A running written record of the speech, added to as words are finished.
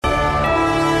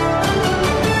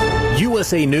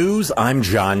USA News, I'm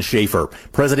John Schaefer.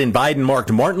 President Biden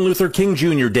marked Martin Luther King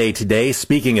Jr. Day today,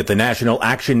 speaking at the National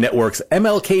Action Network's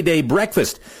MLK Day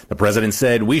breakfast. The president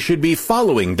said we should be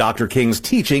following Dr. King's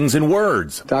teachings and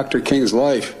words. Dr. King's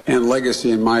life and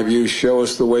legacy, in my view, show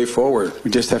us the way forward.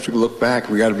 We just have to look back.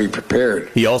 We got to be prepared.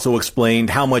 He also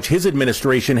explained how much his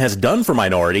administration has done for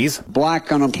minorities.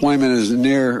 Black unemployment is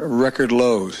near record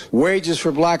lows. Wages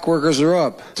for black workers are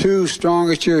up. 2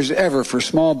 strongest years ever for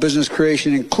small business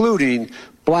creation, including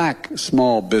black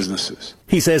small businesses.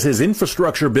 He says his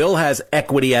infrastructure bill has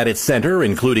equity at its center,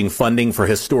 including funding for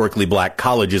historically black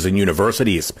colleges and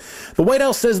universities. The White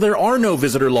House says there are no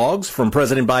visitor logs from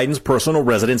President Biden's personal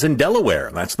residence in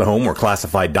Delaware. That's the home where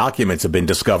classified documents have been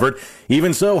discovered.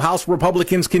 Even so, House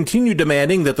Republicans continue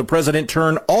demanding that the president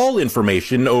turn all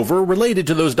information over related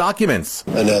to those documents.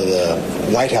 I know the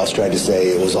White House tried to say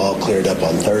it was all cleared up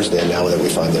on Thursday, and now that we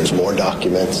find there's more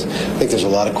documents, I think there's a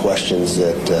lot of questions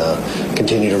that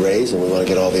continue to raise, and we want to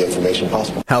get all the information possible.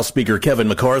 House Speaker Kevin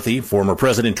McCarthy, former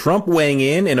President Trump weighing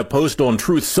in a post on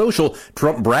Truth Social,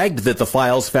 Trump bragged that the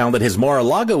files found that his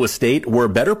Mar-a-Lago estate were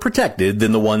better protected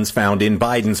than the ones found in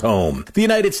Biden's home. The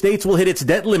United States will hit its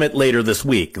debt limit later this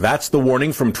week. That's the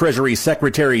warning from Treasury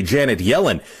Secretary Janet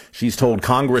Yellen. She's told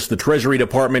Congress the Treasury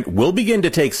Department will begin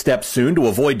to take steps soon to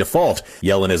avoid default.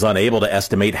 Yellen is unable to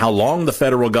estimate how long the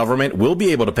federal government will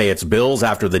be able to pay its bills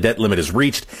after the debt limit is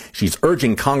reached. She's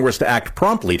urging Congress to act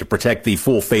promptly to protect the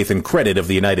full faith and credit of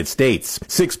the United States.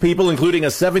 6 people, including a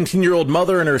 17-year-old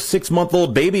mother and her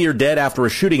 6-month-old baby, are dead after a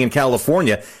shooting in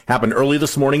California. Happened early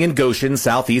this morning in Goshen,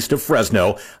 southeast of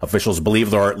Fresno. Officials believe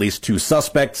there are at least 2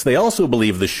 suspects. They also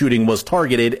believe the shooting was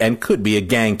targeted and could be a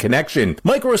gang connection.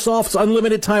 Microsoft's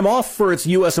unlimited time off for its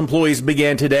U.S. employees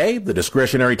began today. The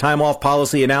discretionary time off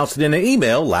policy announced in an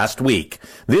email last week.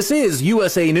 This is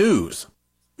USA News.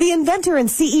 The inventor and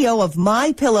CEO of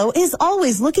MyPillow is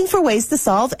always looking for ways to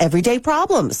solve everyday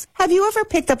problems. Have you ever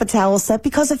picked up a towel set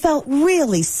because it felt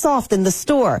really soft in the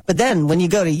store, but then when you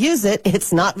go to use it,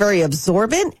 it's not very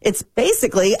absorbent? It's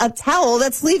basically a towel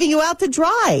that's leaving you out to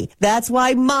dry. That's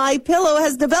why MyPillow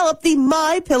has developed the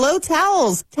MyPillow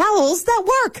towels. Towels that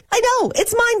work. I know,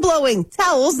 it's mind-blowing.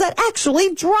 Towels that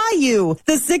actually dry you.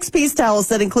 The 6-piece towel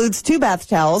set includes 2 bath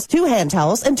towels, 2 hand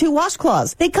towels, and 2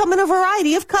 washcloths. They come in a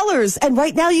variety of colors, and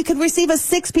right now you can receive a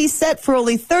 6-piece set for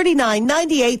only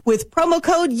 $39.98 with promo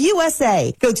code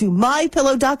USA. Go to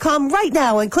MyPillow.com right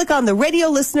now and click on the radio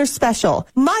listener special.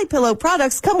 MyPillow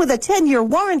products come with a 10-year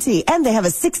warranty, and they have a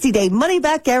 60-day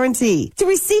money-back guarantee. To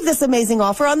receive this amazing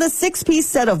offer on the 6-piece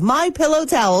set of MyPillow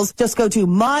towels, just go to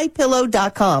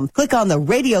MyPillow.com. Click on the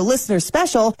radio listener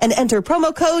special and enter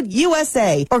promo code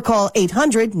USA or call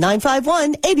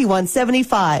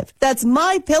 800-951-8175. That's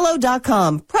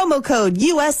MyPillow.com. Promo code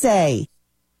USA.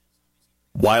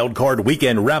 Wild Card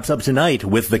Weekend wraps up tonight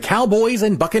with the Cowboys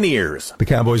and Buccaneers. The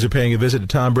Cowboys are paying a visit to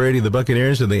Tom Brady. The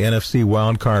Buccaneers in the NFC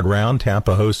Wild Card round.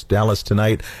 Tampa hosts Dallas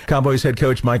tonight. Cowboys head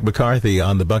coach Mike McCarthy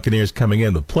on the Buccaneers coming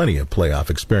in with plenty of playoff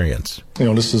experience. You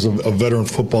know, this is a veteran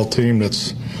football team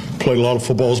that's played a lot of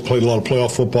footballs, played a lot of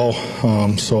playoff football.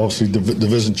 So obviously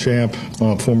division champ,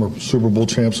 former Super Bowl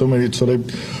champ. So they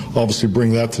obviously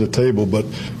bring that to the table. But,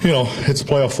 you know, it's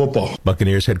playoff football.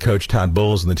 Buccaneers head coach Todd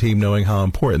Bowles and the team knowing how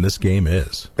important this game is.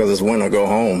 Because it's win or go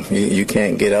home. You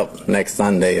can't get up next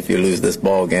Sunday if you lose this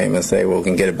ball game and say, well, we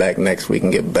can get it back next week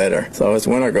and get better. So it's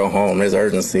win or go home. There's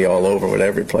urgency all over with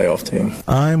every playoff team.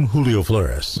 I'm Julio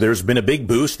Flores. There's been a big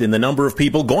boost in the number of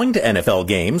people going to NFL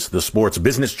games. The Sports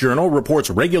Business Journal reports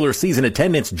regular season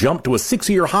attendance jumped to a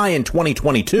 6-year high in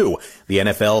 2022. The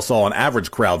NFL saw an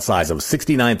average crowd size of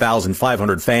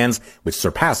 69,500 fans, which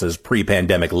surpasses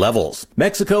pre-pandemic levels.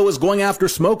 Mexico is going after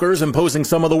smokers, imposing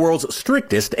some of the world's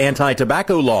strictest anti-tobacco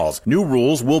laws. New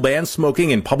rules will ban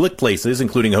smoking in public places,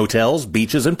 including hotels,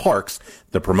 beaches, and parks.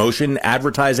 The promotion,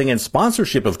 advertising, and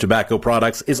sponsorship of tobacco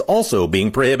products is also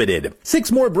being prohibited.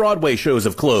 6 more Broadway shows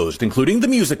have closed, including The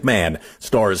Music Man.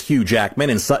 Stars Hugh Jackman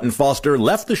and Sutton Foster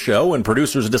left the show, and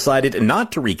producers decided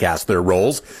not to recast their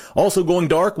roles. Also going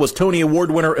dark was Tony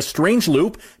Award winner A Strange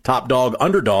Loop, Top Dog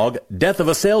Underdog, Death of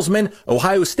a Salesman,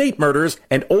 Ohio State Murders,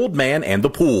 and Old Man and the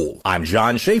Pool. I'm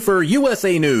John Schaefer,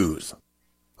 USA News.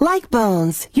 Like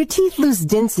bones, your teeth lose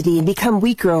density and become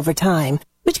weaker over time,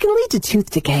 which can lead to tooth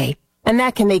decay. And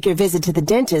that can make your visit to the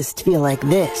dentist feel like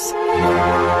this.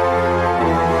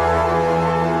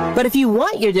 But if you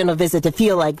want your dental visit to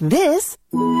feel like this,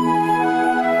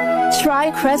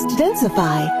 try Crest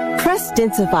Densify. Crest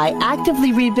Densify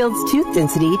actively rebuilds tooth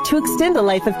density to extend the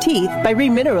life of teeth by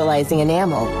remineralizing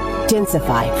enamel.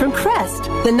 Densify from Crest,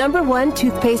 the #1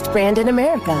 toothpaste brand in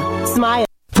America. Smile.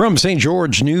 From St.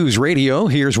 George News Radio,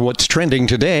 here's what's trending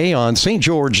today on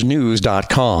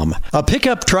stgeorgenews.com. A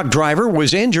pickup truck driver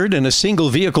was injured in a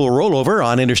single-vehicle rollover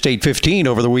on Interstate 15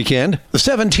 over the weekend. The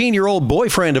 17-year-old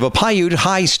boyfriend of a Paiute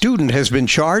High student has been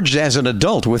charged as an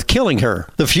adult with killing her.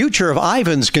 The future of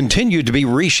Ivans continued to be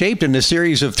reshaped in a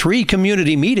series of 3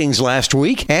 community meetings last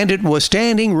week, and it was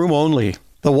standing room only.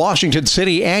 The Washington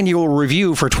City Annual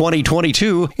Review for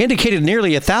 2022 indicated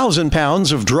nearly 1,000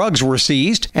 pounds of drugs were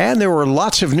seized, and there were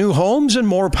lots of new homes and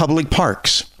more public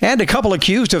parks. And a couple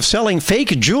accused of selling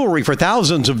fake jewelry for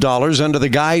thousands of dollars under the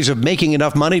guise of making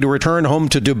enough money to return home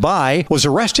to Dubai was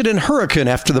arrested in Hurricane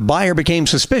after the buyer became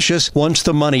suspicious once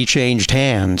the money changed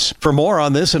hands. For more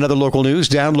on this and other local news,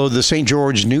 download the St.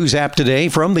 George News app today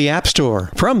from the App Store.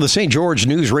 From the St. George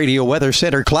News Radio Weather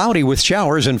Center, cloudy with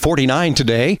showers and 49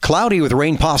 today, cloudy with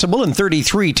rain possible and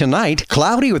 33 tonight,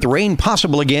 cloudy with rain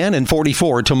possible again and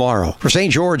 44 tomorrow. For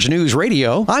St. George News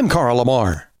Radio, I'm Carl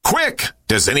Lamar. Quick!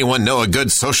 Does anyone know a good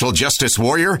social justice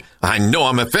warrior? I know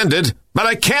I'm offended, but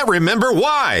I can't remember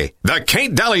why. The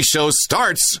Kate Daly Show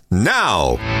starts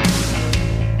now.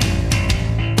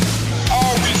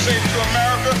 All we say to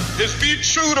America is be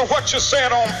true to what you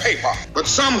said on paper. But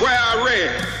somewhere I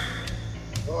read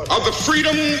of the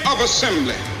freedom of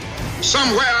assembly.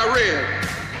 Somewhere I read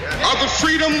of the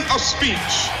freedom of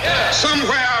speech.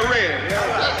 Somewhere I read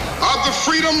of the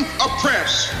freedom of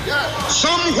press.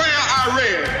 Somewhere I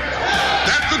read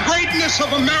that the greatness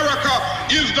of America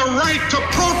is the right to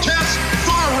protest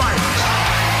for rights.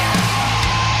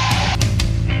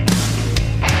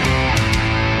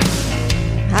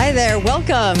 Hi there.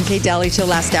 Welcome. Kate Daly Show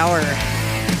last hour.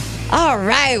 All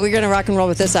right, we're going to rock and roll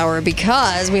with this hour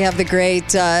because we have the great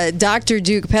Dr.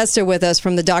 Duke Pesta with us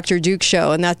from the Dr. Duke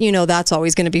Show, and that's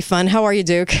always going to be fun. How are you,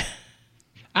 Duke?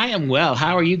 I am well.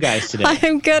 How are you guys today? I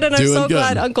am good, and I'm so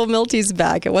glad Uncle Milty's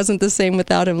back. It wasn't the same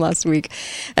without him last week.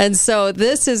 And so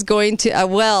this is going to,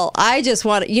 I just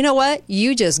want to, you know what?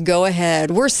 You just go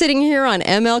ahead. We're sitting here on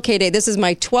MLK Day. This is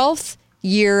my 12th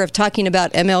year of talking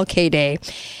about MLK Day.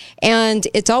 And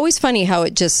it's always funny how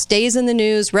it just stays in the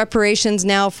news. Reparations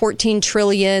now, $14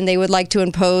 trillion. They would like to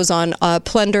impose on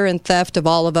plunder and theft of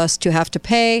all of us to have to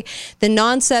pay. The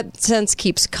nonsense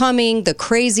keeps coming. The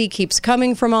crazy keeps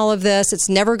coming from all of this. It's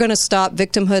never going to stop.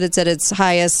 Victimhood is at its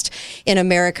highest in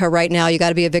America right now. You got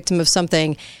to be a victim of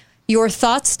something. Your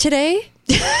thoughts today?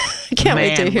 I can't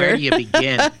wait to hear. Where do you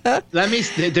begin?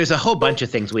 There's a whole bunch of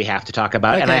things we have to talk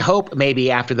about. Okay. And I hope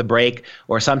maybe after the break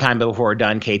or sometime before we're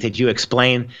done, Kate, that you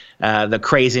explain the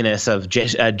craziness of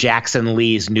Jackson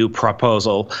Lee's new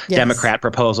proposal, yes. Democrat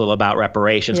proposal about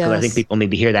reparations, because I think people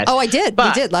need to hear that. Oh, I did.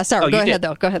 We did last hour. Go ahead,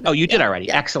 though. Go ahead. Oh, you did already.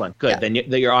 Yeah. Excellent. Good. Yeah.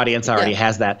 Then your audience already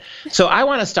has that. So I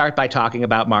want to start by talking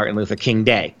about Martin Luther King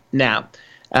Day. Now,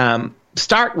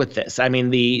 start with this. I mean,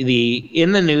 the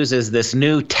in the news is this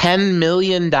new $10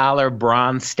 million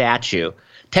bronze statue,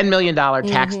 $10 million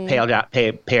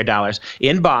taxpayer dollars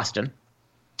in Boston,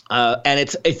 and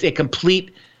it's a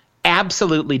complete,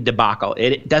 absolutely debacle.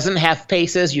 It doesn't have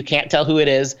faces. You can't tell who it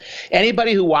is.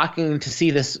 Anybody who walking to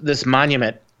see this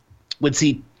monument would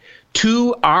see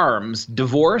 2 arms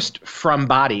divorced from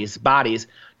bodies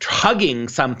hugging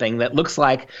something that looks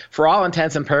like, for all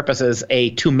intents and purposes, a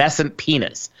tumescent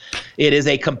penis. It is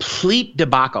a complete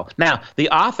debacle. Now, the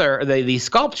author, the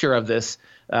sculpture of this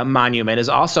monument is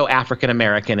also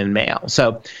African-American and male.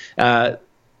 So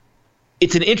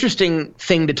it's an interesting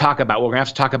thing to talk about. We're going to have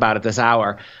to talk about it this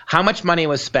hour. How much money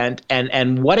was spent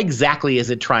and what exactly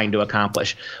is it trying to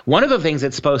accomplish? One of the things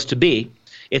it's supposed to be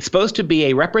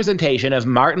a representation of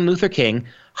Martin Luther King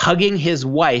hugging his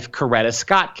wife, Coretta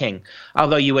Scott King,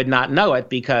 although you would not know it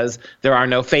because there are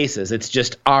no faces. It's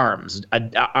just arms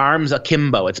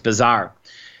akimbo. It's bizarre.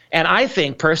 And I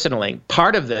think, personally,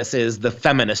 part of this is the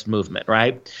feminist movement,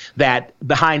 right? That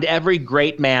behind every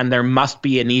great man, there must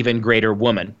be an even greater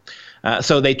woman.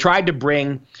 So they tried to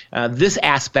bring this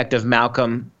aspect of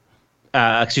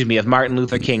of Martin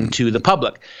Luther King to the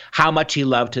public. How much he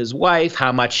loved his wife,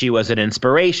 how much she was an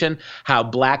inspiration, how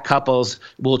black couples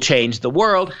will change the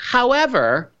world.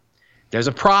 However, there's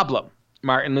a problem.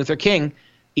 Martin Luther King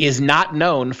is not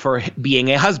known for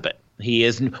being a husband.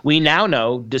 We now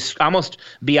know, almost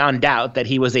beyond doubt, that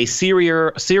he was a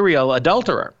serial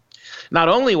adulterer. Not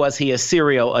only was he a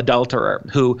serial adulterer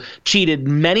who cheated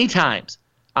many times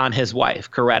on his wife,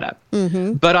 Coretta,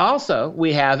 but also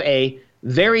we have a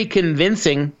very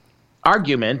convincing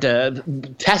argument,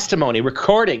 testimony,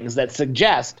 recordings that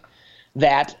suggest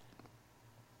that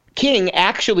King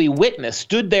actually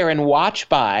stood there and watched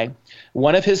by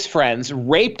one of his friends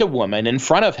raped a woman in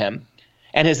front of him,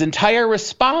 and his entire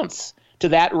response to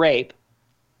that rape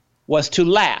was to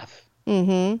laugh.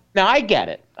 Now, I get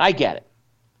it.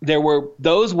 there were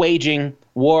those waging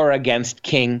war against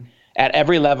King at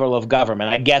every level of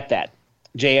government. I get that.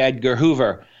 J. Edgar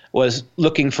Hoover was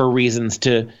looking for reasons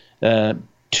to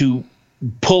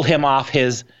pull him off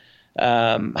his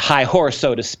high horse,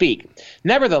 so to speak.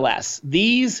 Nevertheless,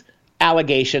 these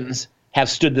allegations have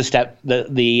stood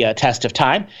the test of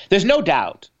time. There's no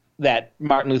doubt that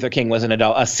Martin Luther King was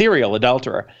a serial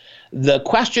adulterer. The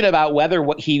question about whether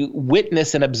what he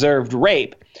witnessed and observed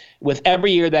rape, with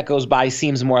every year that goes by,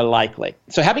 seems more likely.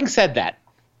 So having said that,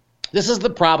 this is the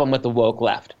problem with the woke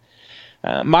left.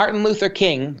 Martin Luther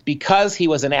King, because he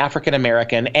was an African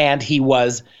American and he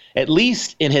was, at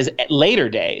least in his later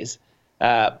days,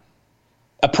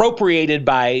 appropriated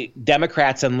by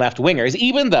Democrats and left-wingers,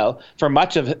 even though for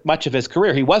much of his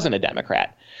career he wasn't a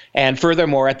Democrat. And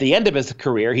furthermore, at the end of his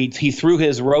career, he threw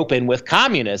his rope in with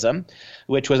communism,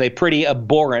 which was a pretty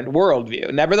abhorrent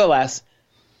worldview. Nevertheless,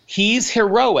 he's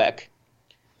heroic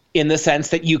in the sense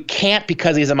that you can't,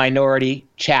 because he's a minority,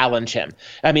 challenge him.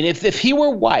 I mean, if he were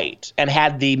white and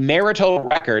had the marital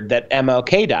record that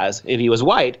MLK does, if he was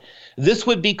white, this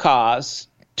would be cause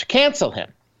to cancel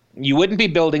him. You wouldn't be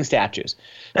building statues.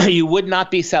 You would not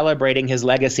be celebrating his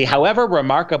legacy, however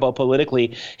remarkable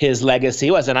politically his legacy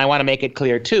was. And I want to make it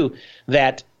clear, too,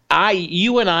 that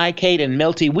you and I, Kate and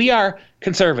Milty, we are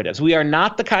conservatives. We are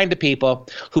not the kind of people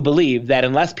who believe that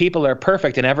unless people are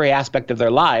perfect in every aspect of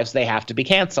their lives, they have to be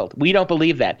canceled. We don't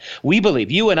believe that. We believe,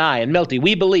 you and I and Milty,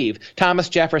 we believe Thomas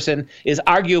Jefferson is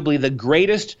arguably the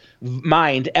greatest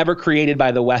mind ever created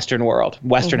by the Western world,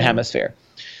 Western Hemisphere.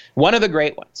 One of the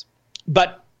great ones.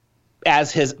 But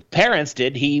as his parents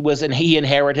did, he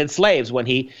inherited slaves when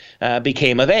he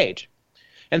became of age.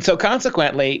 And so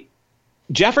consequently,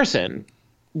 Jefferson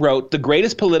wrote the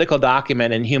greatest political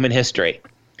document in human history.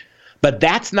 But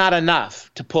that's not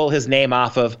enough to pull his name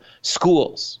off of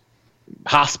schools,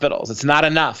 hospitals. It's not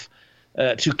enough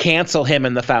to cancel him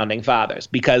and the Founding Fathers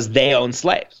because they owned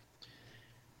slaves.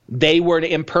 They were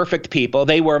imperfect people.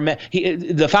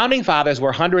 The Founding Fathers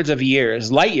were hundreds of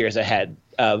years, light years ahead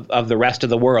of the rest of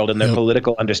the world in their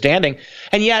political understanding.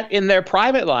 And yet in their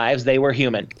private lives, they were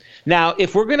human. Now,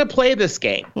 if we're going to play this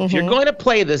game, if you're going to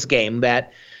play this game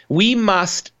that we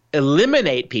must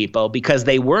eliminate people because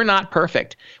they were not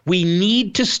perfect, we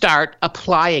need to start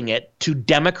applying it to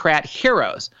Democrat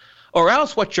heroes. Or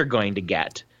else what you're going to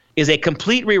get is a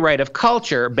complete rewrite of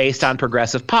culture based on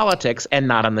progressive politics and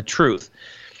not on the truth.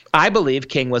 I believe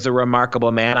King was a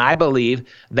remarkable man. I believe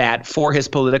that for his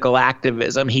political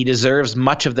activism, he deserves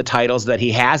much of the titles that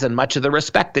he has and much of the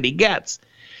respect that he gets.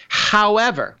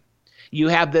 However, you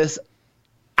have this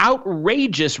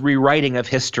outrageous rewriting of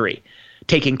history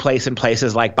taking place in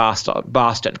places like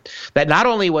Boston, that not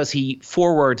only was he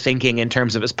forward thinking in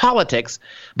terms of his politics,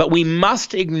 but we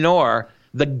must ignore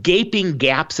the gaping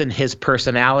gaps in his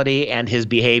personality and his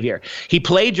behavior. He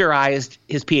plagiarized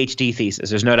his PhD thesis.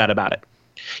 There's no doubt about it.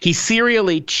 He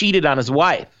serially cheated on his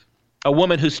wife, a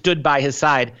woman who stood by his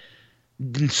side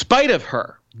in spite of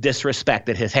her disrespect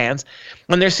at his hands.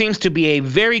 And there seems to be a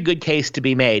very good case to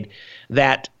be made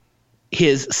that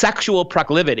his sexual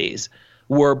proclivities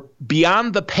were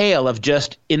beyond the pale of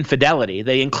just infidelity.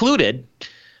 They included,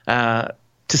 to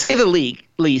say the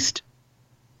least,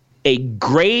 a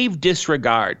grave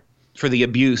disregard for the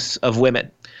abuse of women.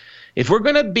 If we're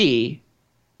going to be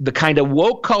the kind of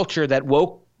woke culture that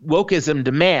wokeism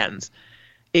demands,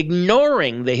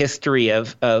 ignoring the history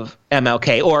of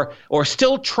MLK or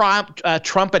still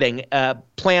trumpeting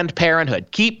Planned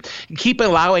Parenthood, keep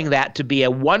allowing that to be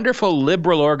a wonderful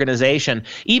liberal organization,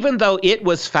 even though it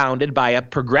was founded by a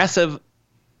progressive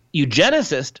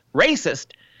eugenicist,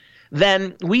 racist,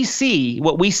 then we see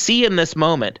what we see in this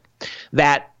moment,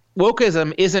 that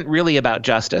wokeism isn't really about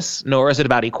justice, nor is it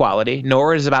about equality,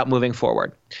 nor is it about moving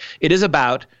forward. It is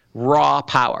about raw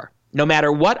power. No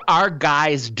matter what our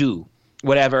guys do,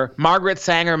 whatever Margaret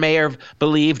Sanger may have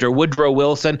believed or Woodrow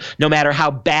Wilson, no matter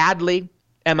how badly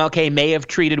MLK may have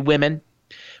treated women,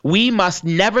 we must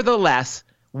nevertheless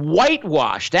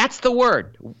whitewash, that's the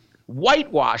word,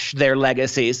 whitewash their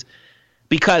legacies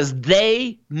because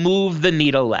they move the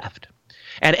needle left.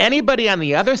 And anybody on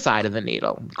the other side of the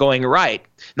needle going right,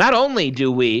 not only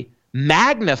do we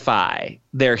magnify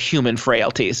their human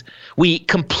frailties, we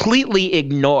completely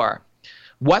ignore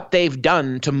what they've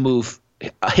done to move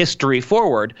history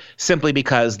forward simply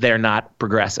because they're not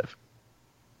progressive.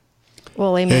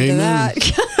 Well, amen to that.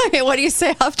 I mean, what do you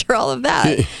say after all of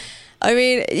that? I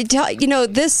mean, you know,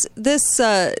 this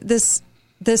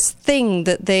thing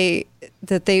that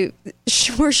they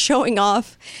were showing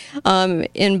off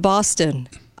in Boston.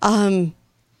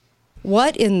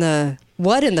 What in the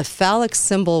What in the phallic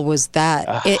symbol was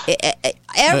that?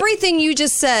 Everything you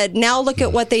just said, now look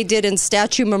at what they did in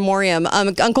Statue Memoriam.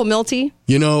 Uncle Milty?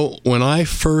 You know, when I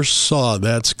first saw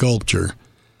that sculpture,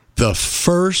 the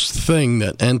first thing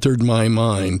that entered my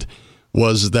mind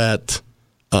was that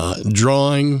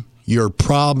drawing, your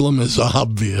problem is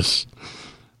obvious.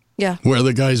 Yeah. Where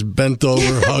the guy's bent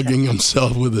over hugging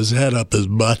himself with his head up his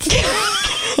butt.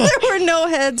 There were no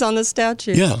heads on the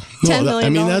statue. Yeah. $10 million. I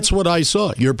mean, that's what I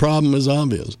saw. Your problem is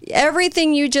obvious.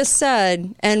 Everything you just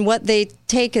said, and what they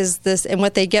take is this, and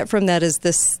what they get from that is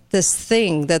this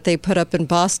thing that they put up in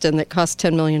Boston that cost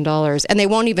 $10 million. And they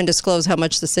won't even disclose how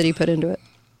much the city put into it.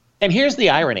 And here's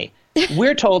the irony.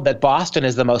 We're told that Boston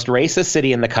is the most racist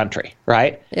city in the country,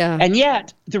 right? Yeah. And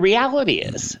yet, the reality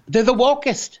is, they're the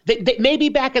wokest. Maybe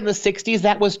back in the 60s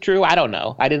that was true. I don't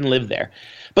know. I didn't live there.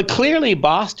 But clearly,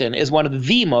 Boston is one of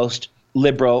the most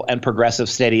liberal and progressive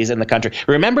cities in the country.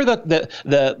 Remember the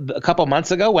a couple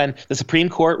months ago when the Supreme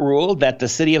Court ruled that the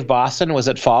city of Boston was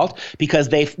at fault because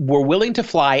they were willing to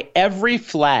fly every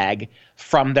flag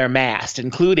from their mast,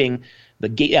 including the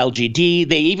LGD.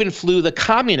 They even flew the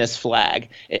communist flag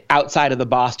outside of the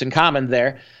Boston Common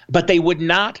there, but they would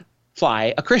not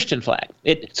fly a Christian flag.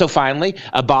 So finally,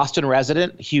 a Boston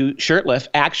resident, Hugh Shurtleff,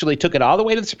 actually took it all the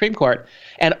way to the Supreme Court,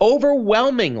 and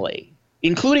overwhelmingly,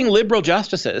 including liberal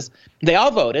justices, they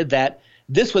all voted that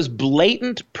this was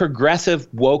blatant progressive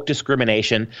woke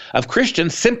discrimination of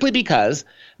Christians simply because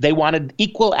they wanted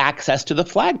equal access to the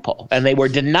flagpole, and they were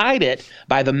denied it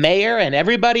by the mayor and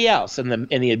everybody else in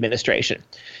the administration.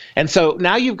 And so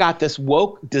now you've got this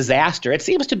woke disaster. It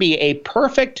seems to be a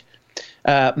perfect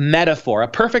metaphor, a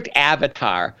perfect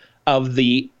avatar of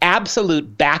the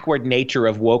absolute backward nature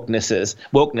of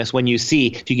wokeness when you see,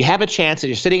 if you have a chance, if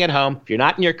you're sitting at home, if you're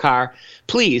not in your car,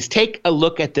 please take a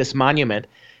look at this monument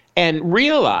and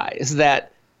realize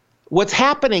that what's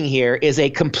happening here is a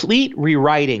complete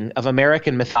rewriting of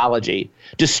American mythology,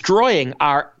 destroying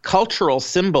our cultural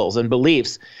symbols and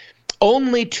beliefs,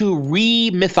 only to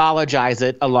re-mythologize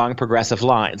it along progressive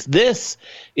lines. This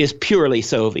is purely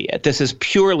Soviet. This is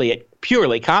purely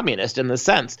communist in the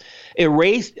sense.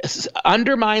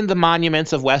 Undermine the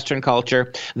monuments of Western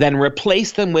culture, then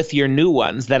replace them with your new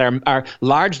ones that are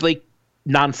largely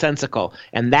nonsensical.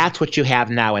 And that's what you have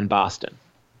now in Boston.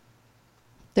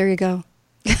 There you go.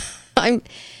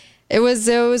 It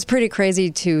was pretty crazy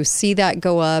to see that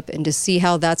go up and to see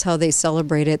how that's how they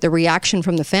celebrate it. The reaction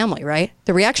from the family, right?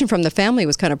 The reaction from the family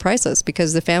was kind of priceless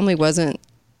because the family wasn't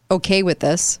okay with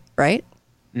this, right?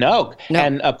 No.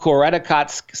 And Coretta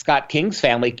Scott King's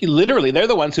family, literally, they're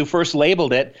the ones who first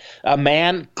labeled it a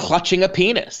man clutching a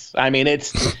penis. I mean,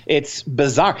 it's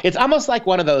bizarre. It's almost like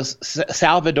one of those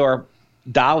Salvador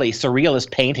Dali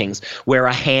surrealist paintings where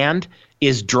a hand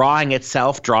is drawing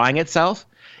itself.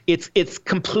 It's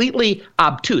completely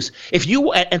obtuse.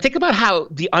 And think about how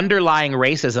the underlying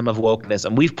racism of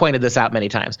wokeism, we've pointed this out many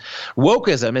times.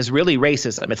 Wokeism is really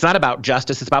racism. It's not about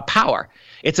justice, it's about power.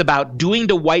 It's about doing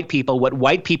to white people what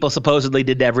white people supposedly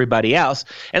did to everybody else.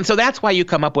 And so that's why you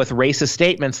come up with racist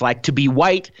statements like to be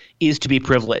white is to be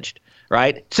privileged.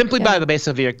 Right? Simply by the basis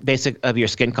of your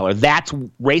skin color. That's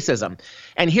racism.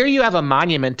 And here you have a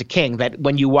monument to King that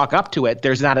when you walk up to it,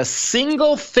 there's not a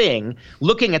single thing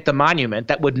looking at the monument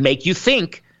that would make you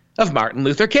think of Martin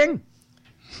Luther King.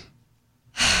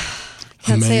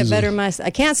 Can't say it better myself.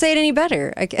 I can't say it any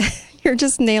better. You're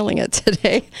just nailing it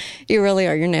today. You really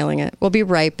are. You're nailing it. We'll be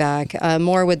right back.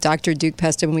 More with Dr. Duke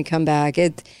Pesta when we come back.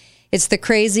 It's the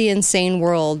crazy, insane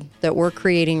world that we're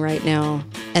creating right now.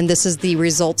 And this is the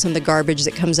results and the garbage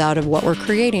that comes out of what we're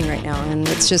creating right now. And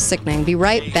it's just sickening. Be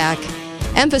right back.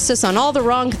 Emphasis on all the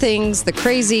wrong things, the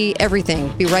crazy, everything.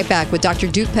 Be right back with Dr.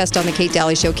 Duke Pest on The Kate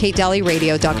Daly Show,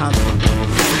 KateDalyRadio.com.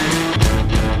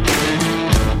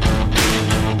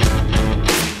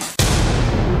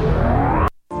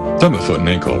 Summit Foot and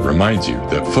Ankle reminds you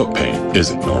that foot pain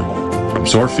isn't normal. From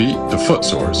sore feet to foot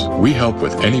sores, we help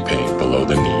with any pain below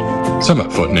the knee.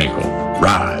 Summit Foot and Ankle.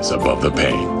 Rise above the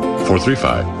pain.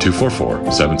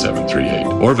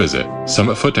 435-244-7738 or visit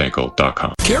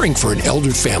summitfootankle.com. Caring for an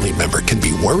elder family member can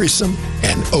be worrisome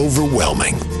and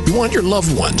overwhelming. You want your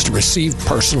loved ones to receive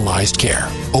personalized care.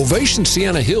 Ovation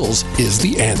Sienna Hills is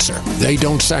the answer. They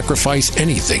don't sacrifice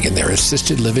anything in their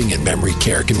assisted living and memory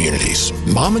care communities.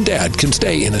 Mom and dad can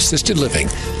stay in assisted living,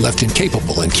 left in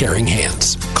capable and caring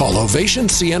hands. Call Ovation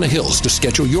Sienna Hills to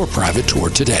schedule your private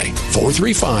tour today.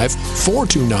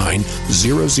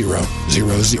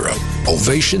 435-429-0000.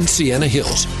 Ovation Sienna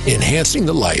Hills, enhancing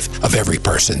the life of every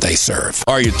person they serve.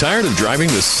 Are you tired of driving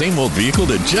the same old vehicle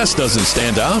that just doesn't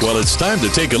stand out? Well, it's time to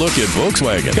take a look at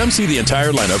Volkswagen. Come see the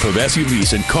entire lineup of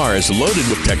SUVs and cars loaded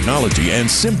with technology and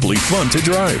simply fun to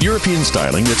drive. European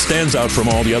styling that stands out from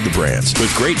all the other brands,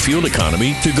 with great fuel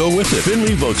economy to go with it.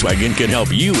 Findlay Volkswagen can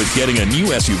help you with getting a new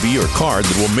SUV or car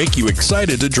that will make you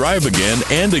excited to drive again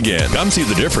and again. Come see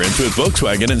the difference with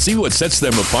Volkswagen and see what sets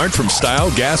them apart from style,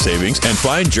 gas savings, and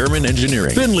fine German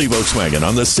engineering. Findlay Volkswagen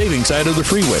on the saving side of the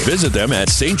freeway. Visit them at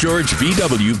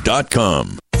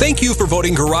stgeorgevw.com. Thank you for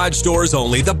voting Garage Doors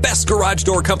Only the best garage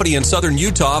door company in Southern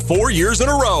Utah 4 years in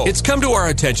a row. It's come to our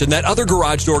attention that other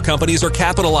garage door companies are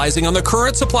capitalizing on the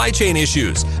current supply chain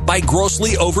issues by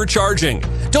grossly overcharging.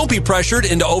 Don't be pressured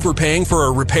into overpaying for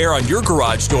a repair on your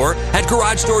garage door. At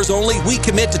Garage Doors Only, we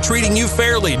commit to treating you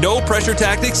fairly. No pressure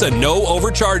tactics and no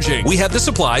overcharging. We have the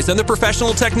supplies and the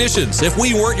professional technicians. If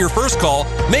we weren't your first call,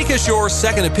 make us your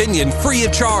second opinion free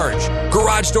of charge.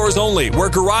 Garage Doors Only, where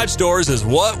garage doors is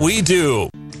what we do.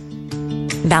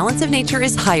 Balance of Nature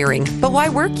is hiring, but why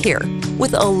work here?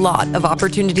 With a lot of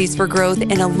opportunities for growth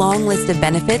and a long list of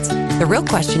benefits, the real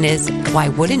question is, why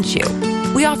wouldn't you?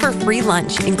 We offer free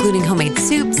lunch, including homemade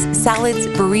soups, salads,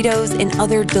 burritos, and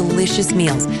other delicious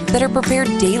meals that are prepared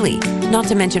daily, not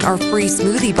to mention our free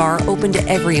smoothie bar open to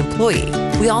every employee.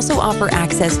 We also offer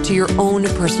access to your own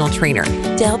personal trainer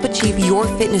to help achieve your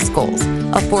fitness goals,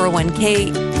 a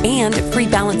 401k, and free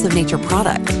Balance of Nature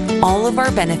product. All of our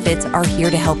benefits are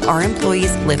here to help our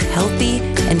employees live healthy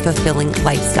and fulfilling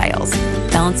lifestyles.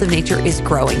 Balance of Nature is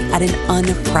growing at an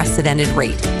unprecedented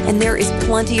rate, and there is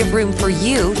plenty of room for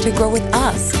you to grow with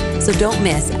us. So don't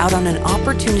miss out on an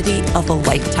opportunity of a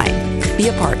lifetime. Be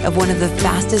a part of one of the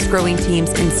fastest growing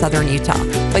teams in Southern Utah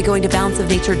by going to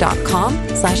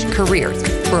balanceofnature.com/careers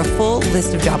for a full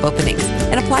list of job openings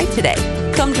and apply today.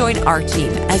 Come join our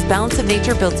team as Balance of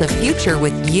Nature builds a future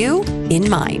with you in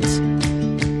mind.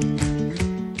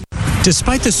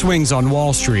 Despite the swings on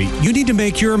Wall Street, you need to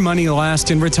make your money last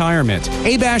in retirement.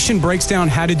 Abe Ashton breaks down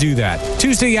how to do that.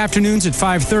 Tuesday afternoons at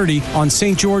 5:30 on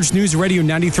St. George News Radio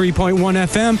 93.1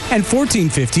 FM and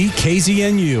 1450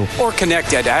 KZNU. Or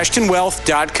connect at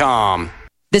ashtonwealth.com.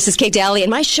 This is Kate Daly,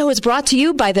 and my show is brought to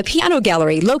you by the Piano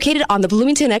Gallery, located on the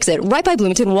Bloomington exit, right by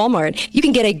Bloomington Walmart. You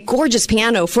can get a gorgeous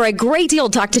piano for a great deal.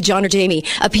 Talk to John or Jamie.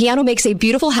 A piano makes a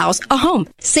beautiful house a home.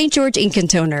 St. George Ink and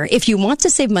Toner. If you want to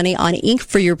save money on ink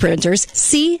for your printers,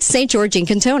 see St. George Ink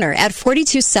and Toner at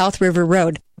 42 South River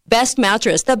Road. Best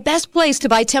Mattress, the best place to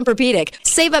buy Tempur-Pedic.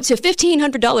 Save up to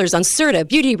 $1,500 on Serta,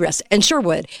 Beauty Rest, and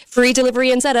Sherwood. Free delivery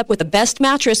and setup with the Best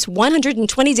Mattress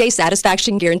 120-day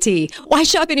satisfaction guarantee. Why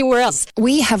shop anywhere else?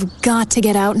 We have got to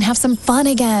get out and have some fun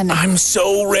again. I'm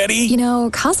so ready. You know,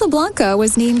 Casablanca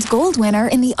was named gold winner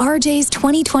in the RJ's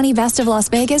 2020 Best of Las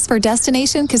Vegas for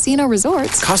Destination Casino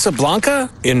Resorts. Casablanca?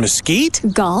 In Mesquite?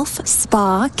 Golf,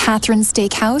 spa, Catherine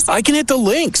Steakhouse. I can hit the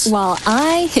links. While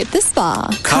I hit the spa.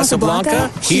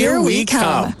 Casablanca, here we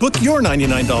come. Book your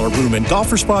 $99 room and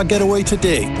golf or spa getaway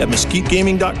today at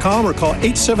mesquitegaming.com or call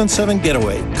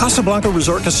 877-GETAWAY. Casablanca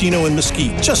Resort Casino in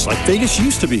Mesquite, just like Vegas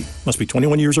used to be. Must be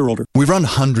 21 years or older. We've run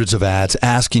hundreds of ads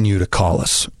asking you to call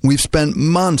us. We've spent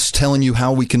months telling you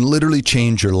how we can literally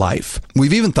change your life.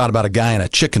 We've even thought about a guy in a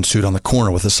chicken suit on the corner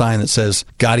with a sign that says,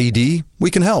 "Got ED? We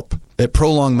can help." At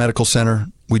Prolong Medical Center,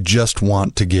 we just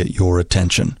want to get your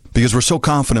attention because we're so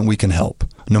confident we can help.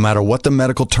 No matter what the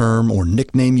medical term or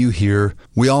nickname you hear,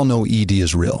 we all know ED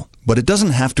is real. But it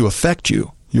doesn't have to affect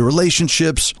you, your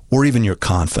relationships, or even your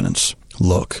confidence.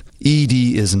 Look,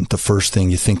 ED isn't the first thing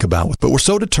you think about, but we're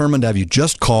so determined to have you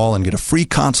just call and get a free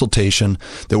consultation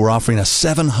that we're offering a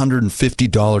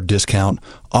 $750 discount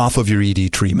off of your ED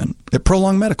treatment at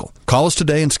Prolong Medical. Call us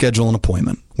today and schedule an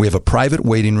appointment. We have a private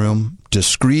waiting room,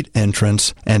 discreet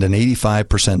entrance, and an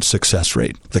 85% success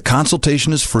rate. The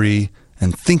consultation is free,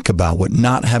 and think about what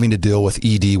not having to deal with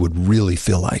ED would really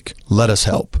feel like. Let us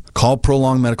help. Call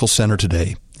Prolong Medical Center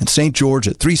today in St. George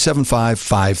at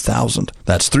 375-5000.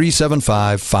 That's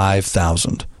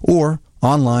 375-5000. Or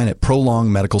online at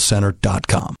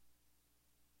prolongmedicalcenter.com.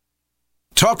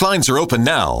 Talk lines are open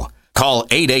now. Call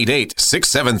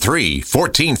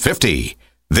 888-673-1450.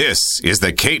 This is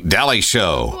the Kate Daly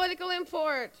Show. Political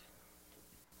import.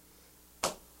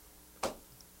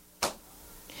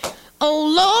 Oh,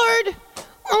 Lord,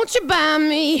 won't you buy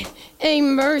me a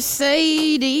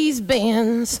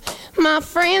Mercedes-Benz? My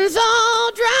friends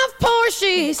all drive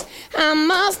Porsches. I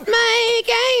must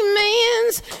make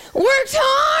amends. Worked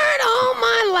hard all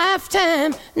my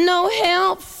lifetime. No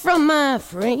help from my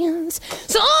friends.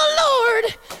 So, oh,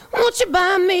 Lord, won't you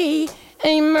buy me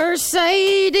a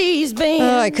Mercedes-Benz.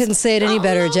 Oh, I couldn't say it any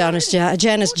better,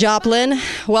 Janis Joplin.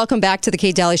 Welcome back to the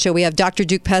Kate Daly Show. We have Dr.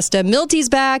 Duke Pesta. Milty's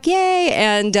back. Yay.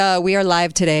 And we are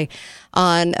live today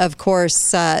on, of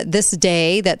course, this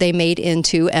day that they made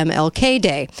into MLK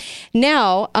Day.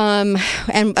 Now,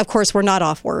 and of course, we're not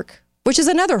off work, which is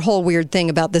another whole weird thing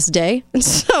about this day.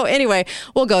 So anyway,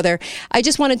 we'll go there. I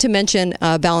just wanted to mention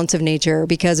Balance of Nature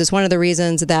because it's one of the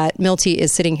reasons that Milty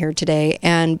is sitting here today.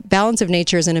 And Balance of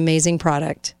Nature is an amazing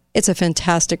product. It's a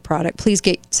fantastic product. Please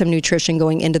get some nutrition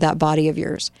going into that body of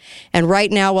yours. And right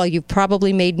now, while you've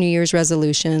probably made New Year's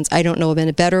resolutions, I don't know of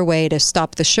a better way to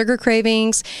stop the sugar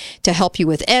cravings, to help you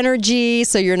with energy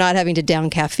so you're not having to down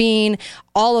caffeine.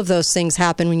 All of those things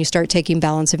happen when you start taking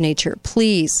Balance of Nature.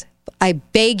 Please, I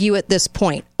beg you at this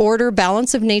point, order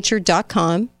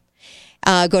balanceofnature.com.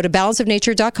 Go to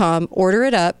balanceofnature.com, order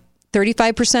it up,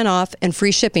 35% off and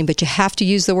free shipping, but you have to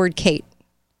use the word Kate,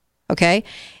 okay?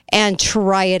 And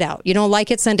try it out. You don't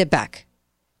like it, send it back.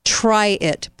 Try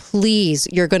it, please.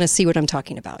 You're going to see what I'm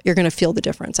talking about. You're going to feel the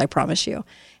difference, I promise you.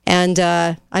 And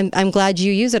I'm glad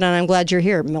you use it, and I'm glad you're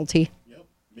here, Milty.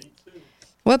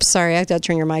 Whoops, sorry, I have to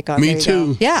turn your mic on. Me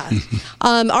too. Yeah.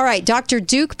 All right, Dr.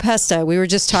 Duke Pesta, we were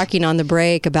just talking on the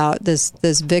break about this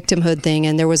victimhood thing,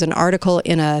 and there was an article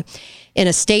in a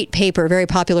state paper, a very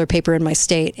popular paper in my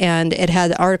state, and it had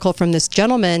an article from this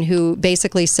gentleman who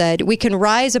basically said, we can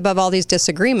rise above all these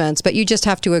disagreements, but you just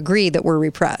have to agree that we're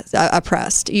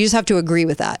oppressed. You just have to agree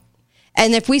with that.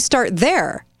 And if we start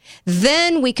there,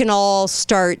 then we can all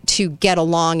start to get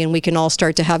along and we can all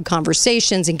start to have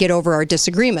conversations and get over our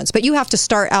disagreements. But you have to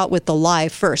start out with the lie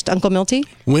first. Uncle Milty?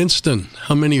 Winston,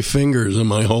 how many fingers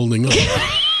am I holding up?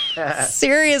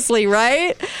 Seriously,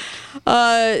 right?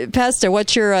 Pastor,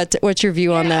 what's your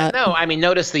view on that? No, I mean,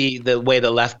 notice the way the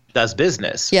left does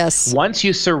business. Yes. Once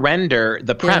you surrender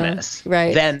the premise,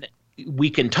 right, then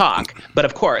we can talk. But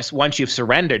of course, once you've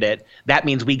surrendered it, that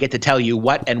means we get to tell you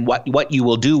what you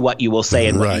will do, what you will say,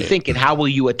 and what you think, and how will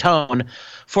you atone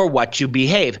for what you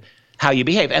behave. How you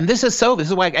behave. And this is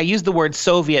why I used the word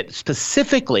Soviet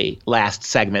specifically last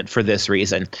segment for this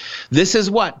reason. This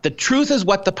is what the truth is,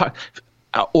 what the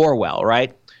Orwell,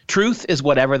 right? Truth is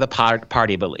whatever the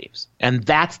party believes. And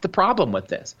that's the problem with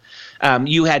this.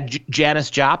 You had Janis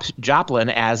Joplin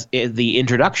as the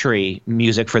introductory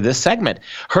music for this segment.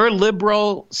 Her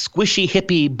liberal, squishy,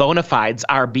 hippie bona fides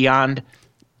are beyond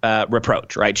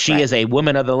reproach, right? She is a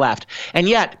woman of the left. And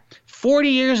yet, 40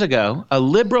 years ago, a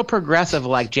liberal progressive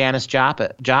like Janis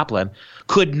Joplin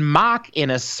could mock in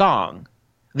a song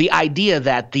the idea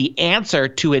that the answer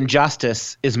to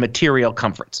injustice is material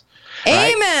comforts.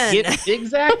 Right? Amen.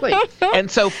 Exactly.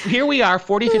 And so here we are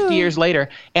 40, 50 years later,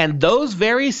 and those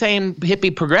very same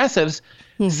hippie progressives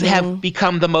have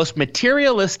become the most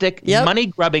materialistic,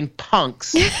 money-grubbing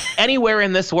punks anywhere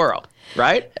in this world,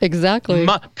 right? Exactly.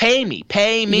 Pay me.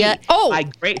 Yeah. Oh, my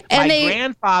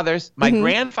grandfather's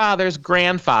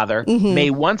grandfather may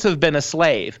once have been a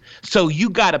slave, so you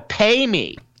got to pay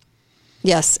me.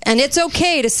 Yes, and it's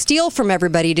okay to steal from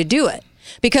everybody to do it.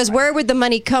 Because where would the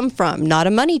money come from? Not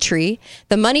a money tree.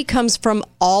 The money comes from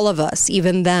all of us,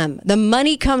 even them. The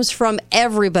money comes from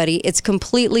everybody. It's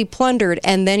completely plundered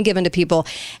and then given to people.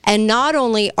 And not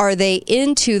only are they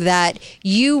into that,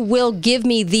 you will give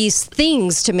me these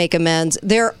things to make amends.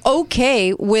 They're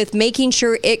okay with making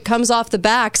sure it comes off the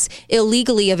backs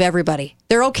illegally of everybody.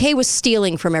 They're okay with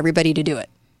stealing from everybody to do it.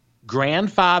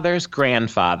 Grandfather's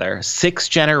grandfather, 6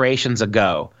 generations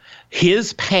ago,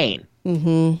 his pain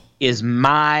is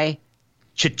my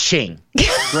cha-ching.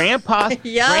 Grandpa's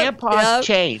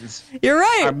chains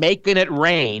are making it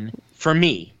rain for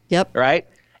me. Yep. Right?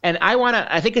 And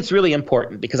I think it's really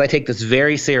important because I take this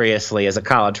very seriously as a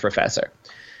college professor.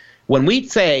 When we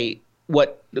say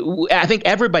I think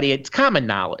it's common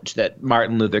knowledge that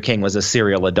Martin Luther King was a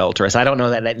serial adulteress. I don't know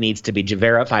that needs to be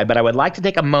verified, but I would like to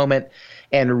take a moment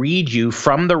and read you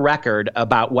from the record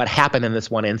about what happened in this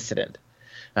one incident.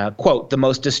 Quote, "The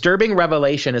most disturbing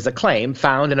revelation is a claim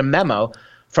found in a memo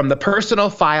from the personal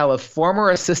file of former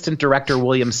Assistant Director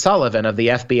William Sullivan of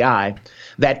the FBI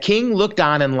that King looked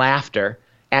on in laughter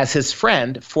as his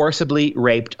friend forcibly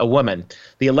raped a woman.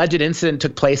 The alleged incident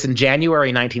took place in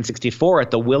January 1964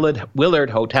 at the Willard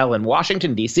Hotel in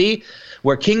Washington, D.C.,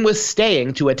 where King was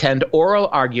staying to attend oral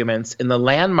arguments in the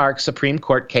landmark Supreme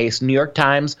Court case New York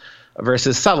Times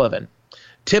versus Sullivan.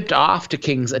 Tipped off to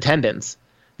King's attendance,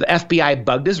 the FBI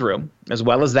bugged his room, as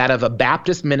well as that of a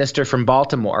Baptist minister from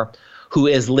Baltimore, who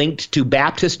is linked to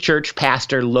Baptist Church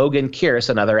pastor Logan Kearse,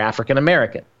 another African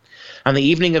American. On the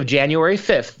evening of January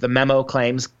 5th, the memo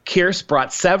claims Kearse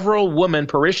brought several woman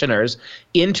parishioners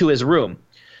into his room.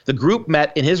 The group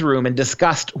met in his room and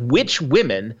discussed which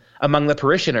women among the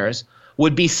parishioners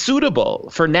would be suitable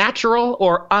for natural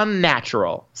or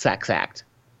unnatural sex act.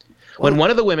 When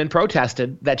one of the women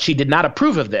protested that she did not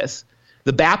approve of this,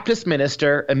 the Baptist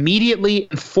minister immediately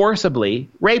and forcibly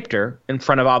raped her in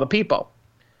front of all the people.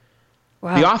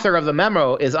 Wow. The author of the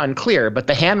memo is unclear, but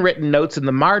the handwritten notes in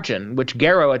the margin, which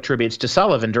Garrow attributes to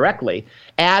Sullivan directly,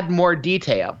 add more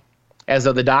detail, as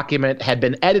though the document had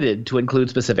been edited to include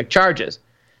specific charges.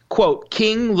 Quote,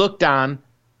 King looked on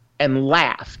and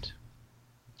laughed.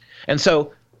 And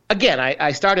so, again,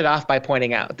 I started off by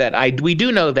pointing out that we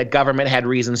do know that government had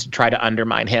reasons to try to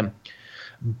undermine him.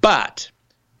 But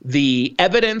the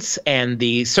evidence and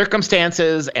the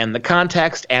circumstances and the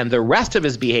context and the rest of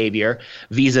his behavior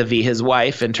vis-a-vis his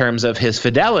wife in terms of his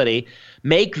fidelity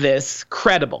make this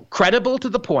credible to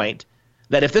the point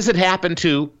that if this had happened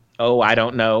to,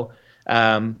 Ronald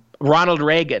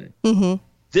Reagan,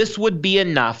 this would be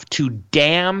enough to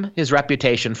damn his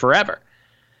reputation forever,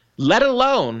 let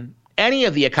alone any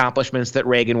of the accomplishments that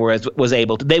Reagan was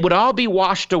able to. They would all be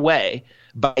washed away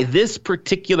by this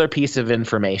particular piece of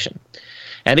information.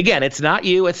 And again, it's not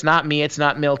you, it's not me, it's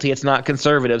not Milty, it's not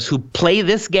conservatives who play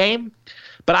this game.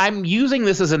 But I'm using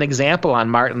this as an example on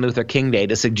Martin Luther King Day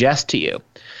to suggest to you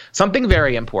something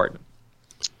very important.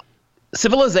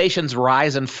 Civilizations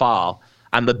rise and fall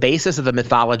on the basis of the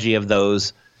mythology of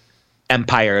those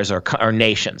empires or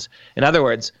nations. In other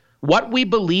words, what we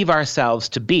believe ourselves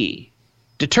to be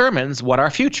determines what our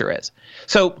future is.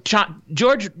 So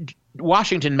George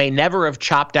Washington may never have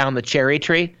chopped down the cherry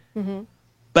tree,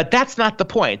 but that's not the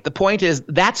point. The point is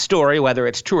that story, whether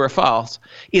it's true or false,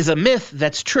 is a myth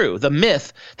that's true. The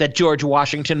myth that George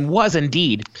Washington was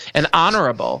indeed an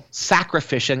honorable,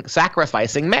 sacrificing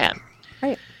man.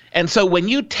 Right. And so when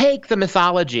you take the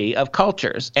mythology of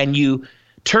cultures and you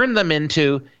turn them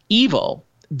into evil,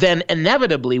 then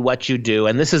inevitably what you do,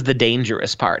 and this is the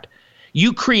dangerous part,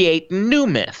 you create new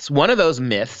myths. One of those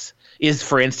myths is,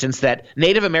 for instance, that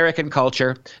Native American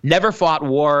culture never fought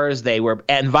wars. They were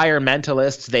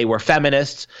environmentalists. They were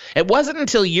feminists. It wasn't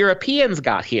until Europeans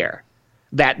got here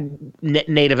that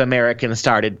Native Americans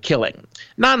started killing.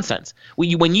 Nonsense.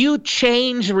 When you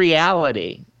change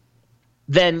reality,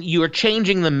 then you are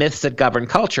changing the myths that govern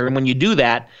culture. And when you do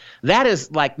that, that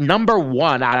is like number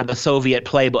one out of the Soviet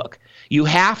playbook. You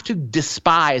have to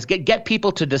get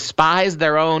people to despise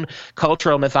their own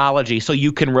cultural mythology so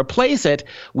you can replace it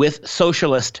with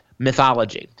socialist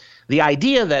mythology. The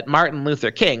idea that Martin Luther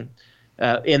King,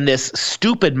 in this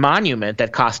stupid monument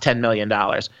that cost $10 million,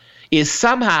 is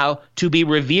somehow to be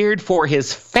revered for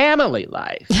his family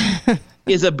life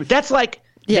that's like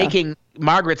making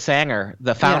Margaret Sanger,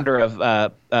 the founder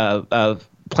of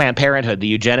Planned Parenthood,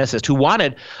 the eugenicist, who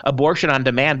wanted abortion on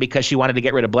demand because she wanted to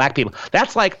get rid of black people.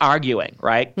 That's like arguing,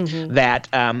 right, that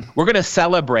we're going to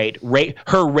celebrate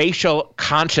her racial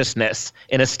consciousness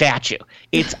in a statue.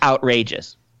 It's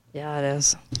outrageous. Yeah, it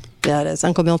is. Yeah, it is.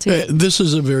 Uncle Milty? This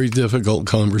is a very difficult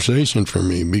conversation for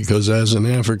me because as an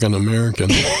African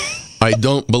American, I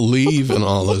don't believe in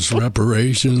all this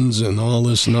reparations and all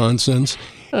this nonsense,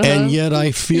 and yet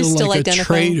I feel like a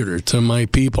traitor to my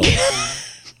people.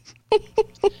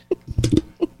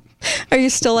 Are you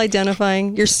still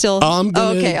identifying? You're still...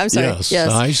 okay, I'm sorry. Yes.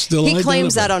 I still He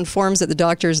claims that on forms at the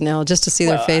doctors now just to see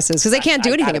their faces because they can't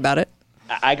do anything about it.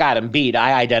 I got him beat.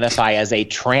 I identify as a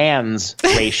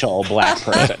transracial black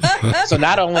person. So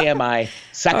not only am I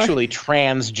sexually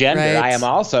transgender, I am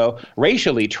also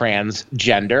racially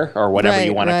transgender or whatever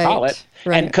you want to call it.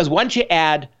 Right. And because once you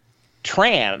add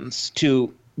trans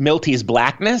to Milty's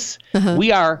blackness,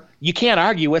 you can't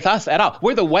argue with us at all.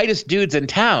 We're the whitest dudes in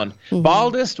town.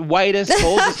 Baldest, whitest,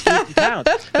 oldest dudes in town.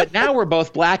 But now we're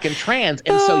both black and trans,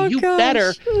 and so you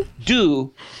better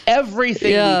do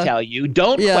everything we tell you.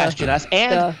 Don't question us,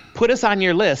 and put us on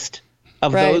your list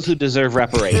of those who deserve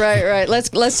reparations. Right.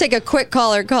 Let's take a quick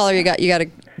caller. You got a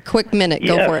quick minute.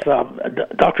 Go for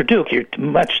it. Dr. Duke, you're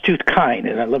much too kind,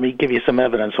 and let me give you some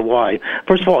evidence of why.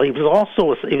 First of all, he was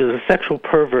a sexual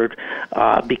pervert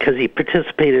because he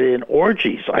participated in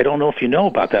orgies. I don't know if you know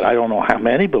about that. I don't know how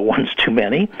many, but one's too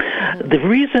many. The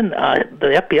reason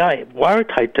the FBI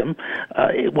wiretaped him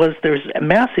was there's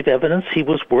massive evidence he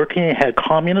was working, had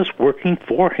communists working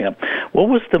for him. What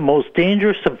was the most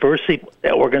dangerous subversive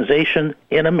organization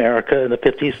in America in the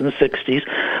 50s and the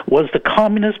 60s was the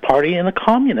Communist Party and the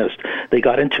Communists. communists. They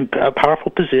got into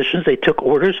powerful positions. They took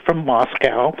orders from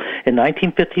Moscow. In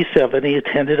 1957, he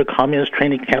attended a communist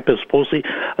training camp. It was supposedly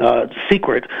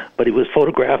secret, but he was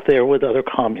photographed there with other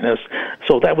communists.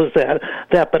 So that was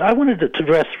that. But I wanted to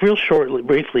address real shortly,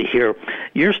 briefly here,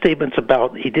 your statements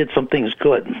about he did some things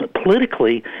good.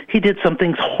 Politically, he did some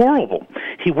things horrible.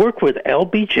 He worked with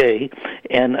LBJ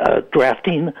in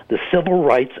drafting the Civil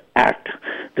Rights Act.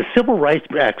 The Civil Rights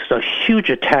Act is a huge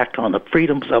attack on the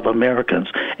freedoms of Americans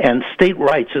and state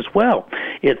rights as well.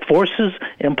 It forces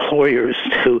employers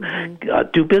to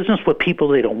do business with people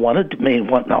they don't want to,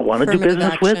 not want to do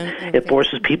business with. It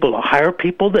forces people to hire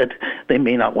people that they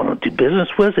may not want to do business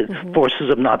with. It forces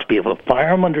them not to be able to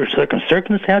fire them under certain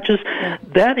circumstances.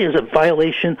 That is a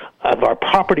violation of our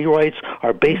property rights,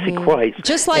 our basic rights.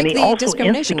 Just like and he the also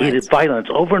discrimination instigated violence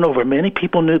over and over. Many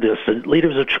people knew this. The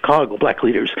leaders of Chicago, black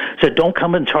leaders, said, don't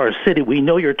come into our city. We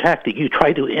know your tactic. You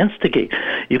try to instigate.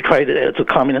 You tried it as a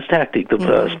communist tactic,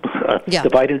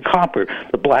 divide and conquer,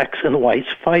 the blacks and the whites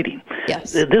fighting.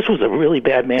 Yes. This was a really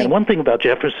bad man. One thing about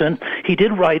Jefferson, he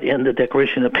did write in the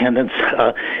Declaration of Independence,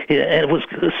 and it was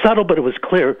subtle, but it was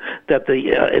clear that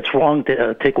it's wrong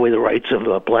to take away the rights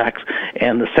of blacks,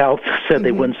 and the South said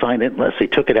they wouldn't sign it unless they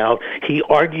took it out. He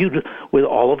argued with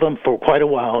all of them for quite a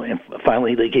while, and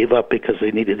finally they gave up because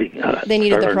they needed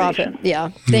the profit. Yeah.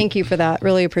 Thank you for that.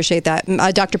 Really appreciate that.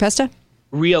 Dr. Pesta?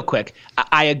 Real quick,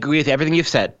 I agree with everything you've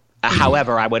said.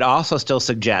 However, I would also still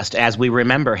suggest, as we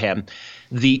remember him,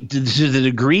 to the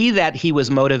degree that he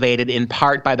was motivated in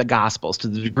part by the Gospels, to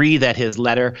the degree that his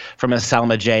letter from a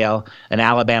Selma jail, an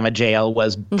Alabama jail,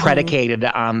 was predicated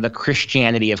on the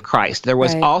Christianity of Christ, there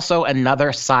was also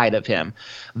another side of him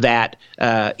that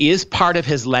is part of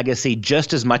his legacy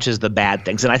just as much as the bad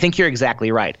things. And I think you're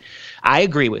exactly right. I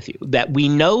agree with you that we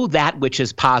know that which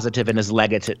is positive in his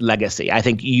legacy. I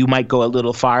think you might go a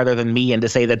little farther than me and to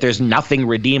say that there's nothing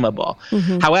redeemable.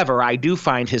 However, I do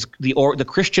find the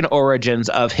Christian origins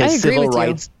of his civil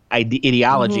rights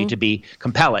ideology to be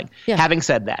compelling. Having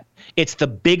said that, it's the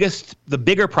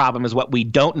bigger problem is what we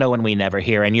don't know and we never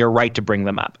hear, and you're right to bring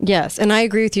them up. Yes, and I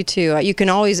agree with you too. You can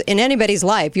always, in anybody's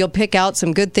life, you'll pick out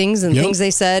some good things and things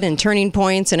they said and turning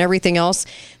points and everything else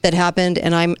that happened,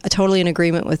 and I'm totally in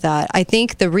agreement with that. I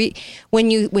think when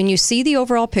you see the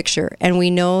overall picture, and we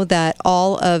know that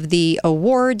all of the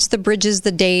awards, the bridges,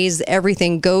 the days,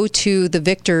 everything go to the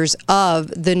victors of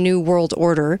the New World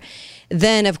Order,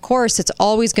 then of course it's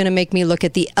always going to make me look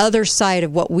at the other side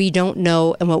of what we don't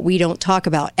know and what we don't talk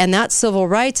about. And that Civil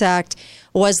Rights Act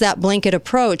was that blanket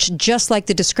approach, just like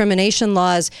the discrimination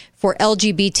laws for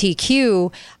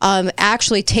LGBTQ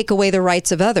actually take away the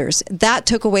rights of others. That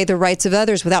took away the rights of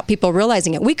others without people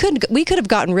realizing it. We could have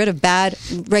gotten rid of bad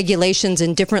regulations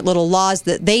and different little laws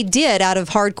that they did out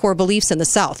of hardcore beliefs in the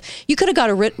South. You could have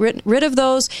got rid of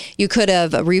those. You could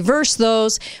have reversed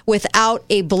those without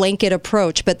a blanket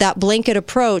approach. But that blanket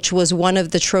approach was one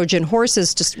of the Trojan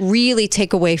horses to really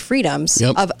take away freedoms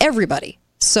of everybody.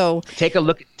 So take a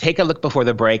look before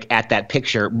the break at that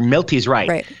picture. Milty's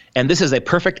right. And this is a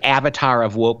perfect avatar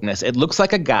of wokeness. It looks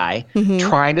like a guy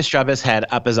trying to shove his head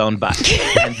up his own butt.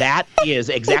 And that is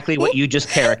exactly what you just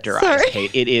characterized, Kate.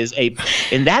 It is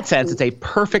in that sense, it's a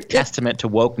perfect testament to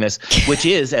wokeness, which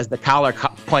is, as the caller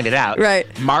pointed out,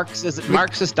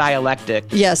 Marxist dialectic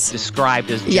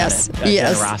described as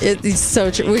generosity. It's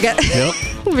so true.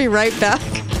 We'll be right back.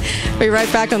 Be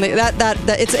right back on that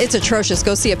it's atrocious.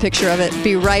 Go see a picture of it.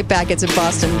 Be right back. It's in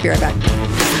Boston. Be right back.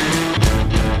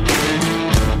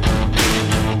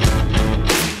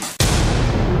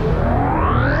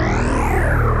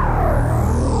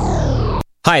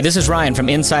 Hi, this is Ryan from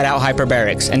Inside Out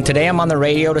Hyperbarics, and today I'm on the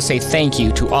radio to say thank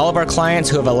you to all of our clients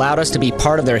who have allowed us to be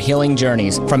part of their healing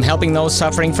journeys. From helping those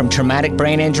suffering from traumatic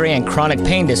brain injury and chronic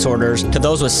pain disorders to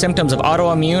those with symptoms of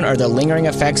autoimmune or the lingering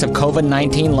effects of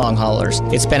COVID-19 long haulers.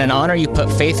 It's been an honor you put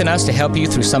faith in us to help you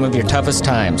through some of your toughest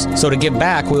times. So to give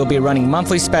back, we will be running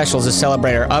monthly specials to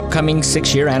celebrate our upcoming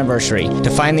 6-year anniversary. To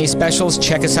find these specials,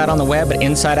 check us out on the web at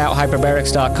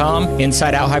InsideOutHyperbarics.com.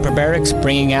 Inside Out Hyperbarics,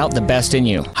 bringing out the best in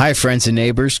you. Hi, friends and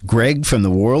neighbors. Greg from the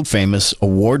world-famous,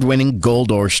 award-winning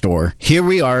Gold Ore Store. Here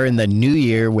we are in the new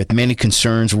year with many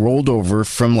concerns rolled over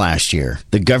from last year.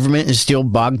 The government is still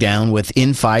bogged down with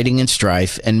infighting and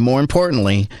strife, and more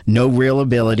importantly, no real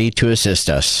ability to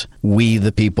assist us, we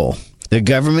the people. The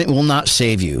government will not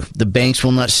save you. The banks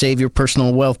will not save your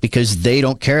personal wealth because they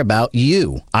don't care about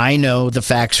you. I know the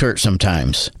facts hurt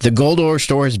sometimes. The Gold Ore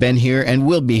Store has been here and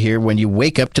will be here when you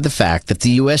wake up to the fact that the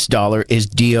U.S. dollar is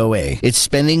DOA. Its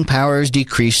spending power has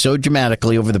decreased so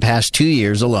dramatically over the past 2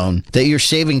 years alone that your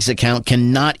savings account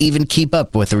cannot even keep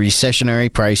up with the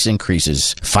recessionary price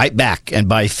increases. Fight back and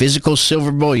buy physical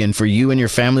silver bullion for you and your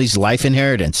family's life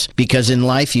inheritance, because in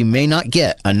life you may not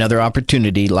get another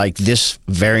opportunity like this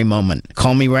very moment.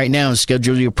 Call me right now and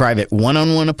schedule your private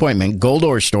one-on-one appointment. Gold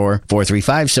Ore Store,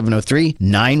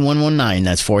 435-703-9119.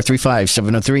 That's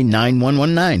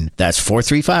 435-703-9119. That's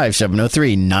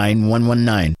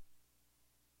 435-703-9119.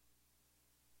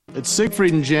 At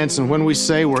Siegfried and Jensen, when we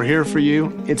say we're here for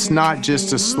you, it's not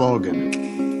just a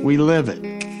slogan. We live it.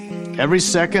 Every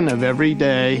second of every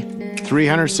day,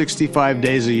 365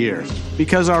 days a year.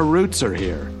 Because our roots are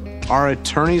here. Our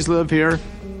attorneys live here,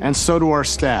 and so do our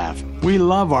staff. We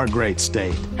love our great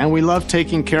state, and we love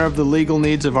taking care of the legal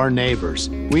needs of our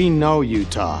neighbors. We know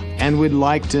Utah, and we'd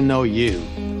like to know you.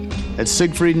 At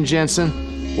Siegfried and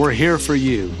Jensen, we're here for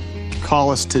you. Call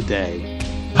us today.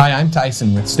 Hi, I'm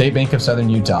Tyson with State Bank of Southern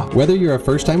Utah. Whether you're a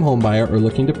first-time homebuyer or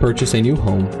looking to purchase a new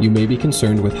home, you may be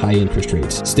concerned with high interest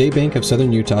rates. State Bank of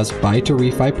Southern Utah's Buy to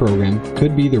Refi program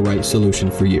could be the right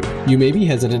solution for you. You may be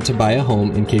hesitant to buy a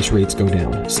home in case rates go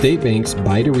down. State Bank's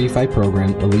Buy to Refi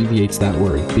program alleviates that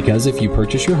worry, because if you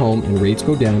purchase your home and rates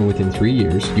go down within 3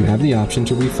 years, you have the option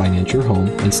to refinance your home,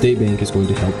 and State Bank is going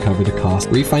to help cover the cost.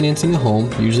 Refinancing a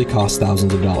home usually costs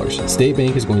thousands of dollars. State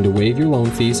Bank is going to waive your loan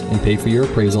fees and pay for your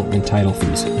appraisal and title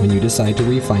fees when you decide to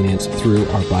refinance through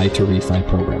our Buy to Refi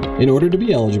program. In order to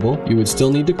be eligible, you would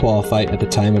still need to qualify at the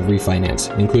time of refinance,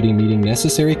 including meeting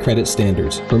necessary credit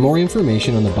standards. For more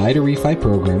information on the Buy to Refi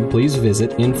program, please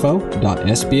visit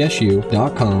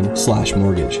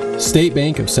info.sbsu.com/mortgage. State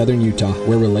Bank of Southern Utah,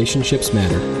 where relationships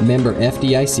matter. Member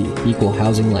FDIC, Equal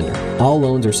Housing Lender. All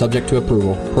loans are subject to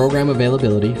approval. Program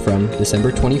availability from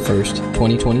December 21st,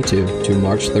 2022 to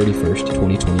March 31st,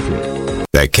 2023.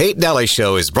 The Kate Daly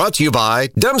Show is brought to you by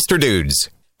Dumpster Dudes.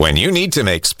 When you need to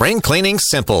make spring cleaning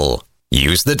simple,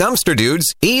 use the Dumpster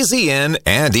Dudes Easy In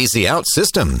and Easy Out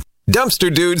system.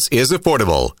 Dumpster Dudes is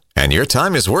affordable, and your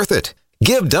time is worth it.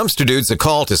 Give Dumpster Dudes a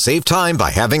call to save time by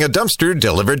having a dumpster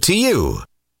delivered to you.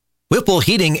 Whipple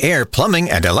Heating, Air, Plumbing,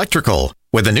 and Electrical,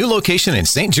 with a new location in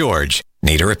St. George.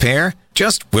 Need a repair?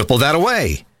 Just whipple that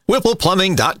away.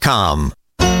 WhipplePlumbing.com.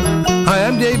 Hi,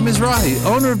 I'm Dave Mizrahi,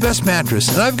 owner of Best Mattress,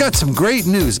 and I've got some great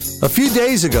news. A few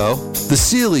days ago, the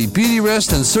Sealy, Beauty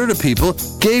Rest, and Serta people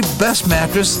gave Best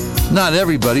Mattress, not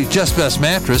everybody, just Best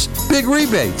Mattress, big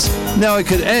rebates. Now I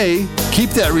could A, keep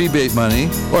that rebate money,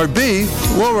 or B,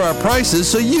 lower our prices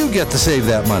so you get to save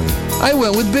that money. I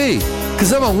went with B,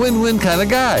 because I'm a win-win kind of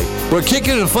guy. We're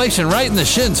kicking inflation right in the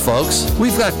shins, folks.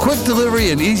 We've got quick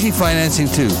delivery and easy financing,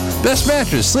 too. Best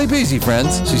Mattress. Sleep easy,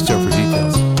 friends. See store for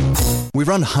details. We've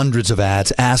run hundreds of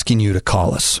ads asking you to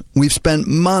call us. We've spent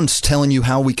months telling you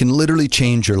how we can literally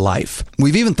change your life.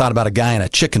 We've even thought about a guy in a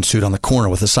chicken suit on the corner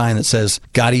with a sign that says,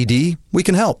 "Got ED? We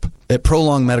can help." At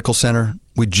Prolong Medical Center,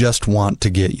 we just want to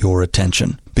get your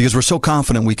attention because we're so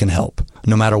confident we can help.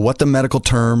 No matter what the medical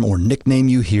term or nickname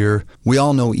you hear, we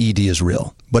all know ED is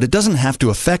real. But it doesn't have to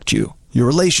affect you, your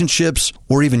relationships,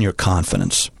 or even your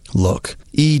confidence. Look,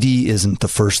 ED isn't the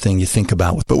first thing you think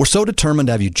about, but we're so determined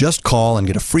to have you just call and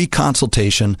get a free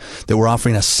consultation that we're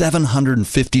offering a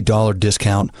 $750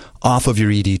 discount off of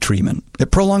your ED treatment at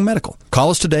Prolong Medical. Call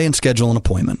us today and schedule an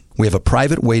appointment. We have a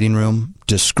private waiting room,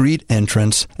 discreet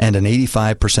entrance, and an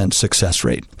 85% success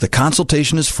rate. The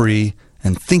consultation is free,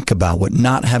 and think about what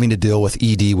not having to deal with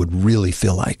ED would really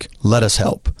feel like. Let us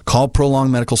help. Call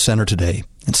Prolong Medical Center today.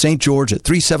 In St. George at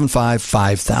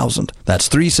 375-5000. That's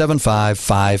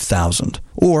 375-5000.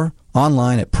 Or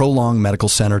online at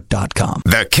prolongmedicalcenter.com.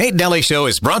 The Kate Daly Show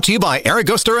is brought to you by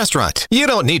Aragosta Restaurant. You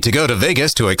don't need to go to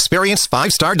Vegas to experience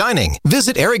five-star dining.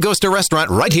 Visit Aragosta Restaurant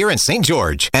right here in St.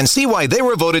 George and see why they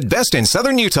were voted best in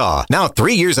Southern Utah. Now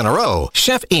 3 years in a row,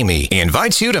 Chef Amy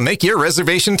invites you to make your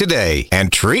reservation today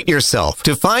and treat yourself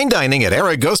to fine dining at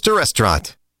Aragosta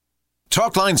Restaurant.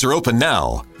 Talk lines are open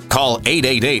now. Call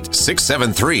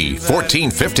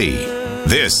 888-673-1450.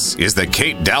 This is the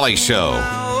Kate Daly Show.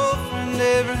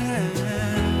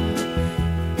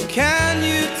 Can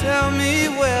you tell me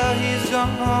where he's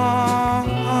gone?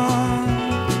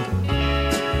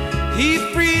 He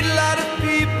freed a lot of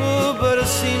people, but it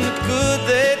seemed good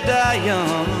they die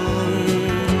young.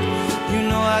 You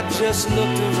know, I just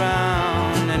looked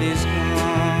around and he's gone.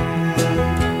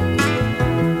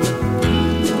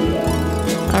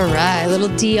 All right, a little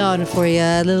Dion for you,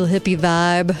 a little hippie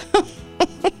vibe.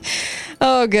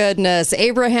 Oh, goodness.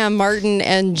 Abraham, Martin,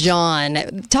 and John.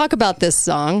 Talk about this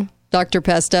song, Dr.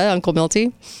 Pesta, Uncle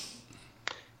Milty.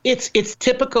 It's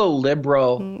typical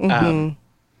liberal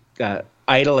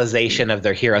idolization of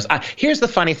their heroes. Here's the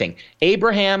funny thing.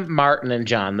 Abraham, Martin, and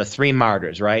John, the three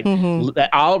martyrs, right?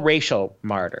 All racial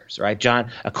martyrs, right?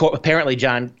 Apparently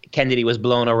John Kennedy was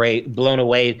blown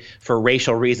away for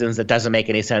racial reasons that doesn't make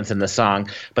any sense in the song.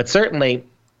 But certainly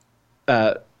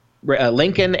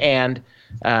Lincoln and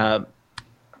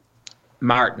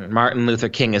Martin Luther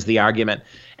King is the argument.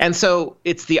 And so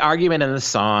it's the argument in the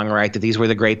song, right, that these were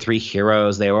the great three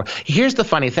heroes. Here's the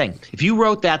funny thing. If you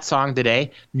wrote that song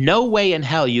today, no way in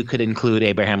hell you could include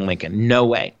Abraham Lincoln. No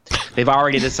way. They've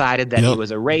already decided that he was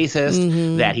a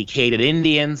racist, that he hated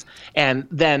Indians. And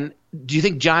then do you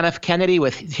think John F. Kennedy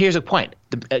here's a point,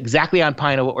 exactly on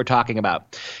point of what we're talking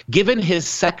about. Given his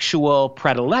sexual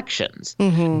predilections,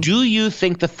 do you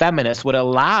think the feminists would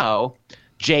allow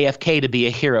JFK to be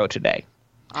a hero today?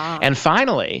 And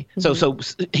finally, so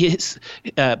his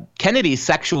Kennedy's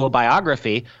sexual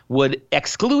biography would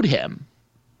exclude him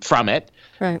from it.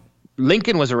 Right.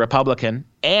 Lincoln was a Republican,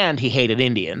 and he hated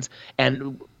Indians,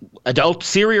 and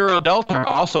serial adultery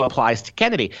also applies to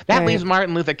Kennedy. That leaves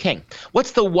Martin Luther King.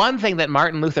 What's the one thing that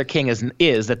Martin Luther King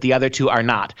is that the other two are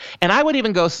not? And I would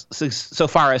even go so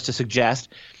far as to suggest,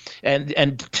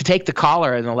 and to take the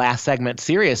caller in the last segment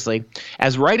seriously,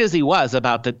 as right as he was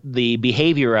about the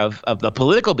behavior of the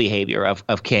political behavior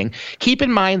of King, keep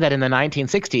in mind that in the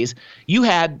 1960s, you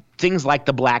had things like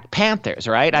the Black Panthers,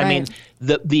 right? I mean,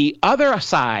 the other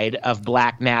side of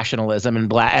black nationalism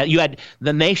and you had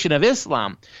the Nation of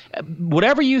Islam.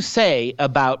 Whatever you say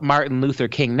about Martin Luther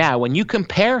King now, when you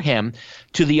compare him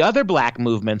to the other black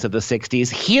movements of the 60s,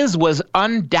 his was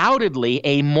undoubtedly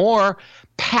a more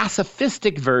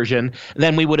pacifistic version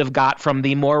than we would have got from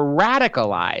the more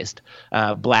radicalized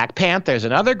Black Panthers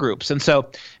and other groups. And so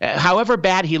however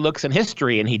bad he looks in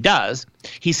history, and he does,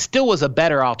 he still was a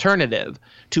better alternative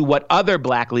to what other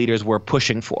black leaders were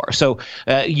pushing for. So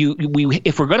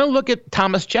if we're going to look at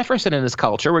Thomas Jefferson and his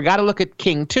culture, we got to look at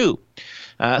King too.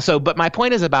 But my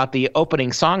point is about the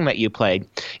opening song that you played.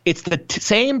 It's the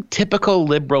same typical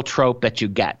liberal trope that you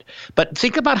get. But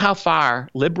think about how far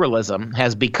liberalism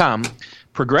has become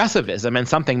progressivism and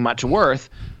something much worse,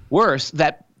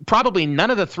 that probably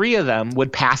none of the three of them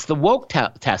would pass the woke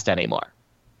test anymore.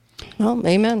 Well,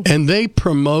 amen. And they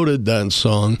promoted that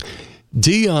song.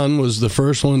 Dion was the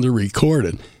first one to record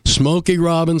it. Smokey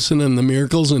Robinson and the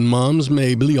Miracles and Moms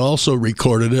Mabley also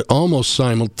recorded it almost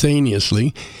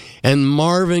simultaneously. And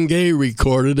Marvin Gaye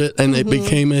recorded it, and it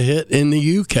became a hit in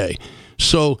the UK.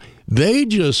 So they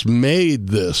just made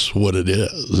this what it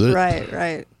is.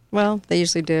 Right. Well, they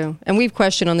usually do. And we've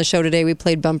questioned on the show today, we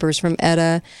played bumpers from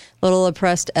Etta, Little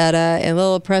Oppressed Etta, and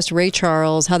Little Oppressed Ray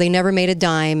Charles, how they never made a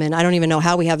dime. And I don't even know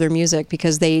how we have their music,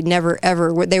 because they never,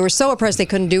 ever, they were so oppressed they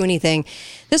couldn't do anything.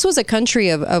 This was a country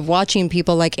of watching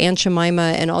people like Aunt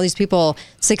Jemima and all these people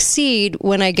succeed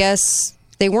when I guess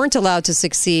they weren't allowed to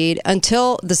succeed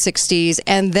until the 60s.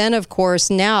 And then, of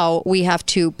course, now we have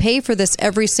to pay for this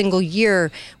every single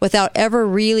year without ever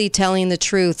really telling the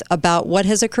truth about what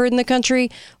has occurred in the country,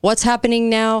 what's happening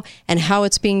now, and how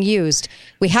it's being used.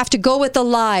 We have to go with the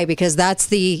lie, because that's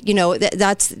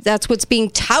that's what's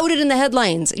being touted in the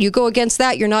headlines. You go against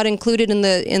that, you're not included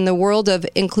in the world of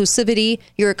inclusivity.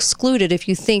 You're excluded if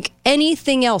you think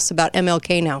anything else about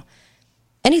MLK now.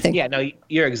 Anything. Yeah, no,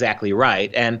 you're exactly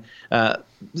right. And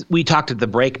we talked at the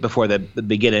break before the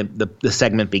beginning, the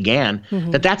segment began,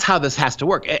 that's how this has to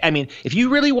work. I mean, if you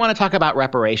really want to talk about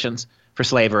reparations for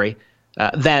slavery,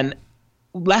 then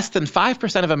less than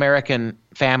 5% of American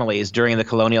families during the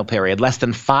colonial period, less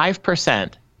than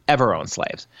 5% ever owned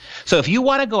slaves. So if you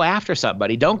want to go after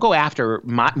somebody, don't go after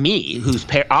me, whose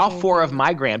all four of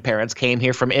my grandparents came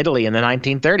here from Italy in the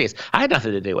 1930s. I had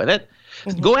nothing to do with it.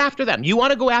 Go after them. You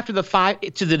want to go after the five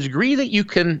to the degree that you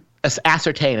can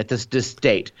ascertain at this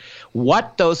date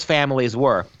what those families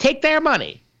were. Take their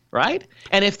money, right?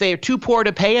 And if they're too poor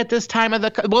to pay at this time of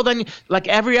then like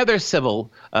every other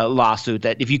civil lawsuit,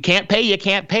 that if you can't pay, you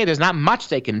can't pay. There's not much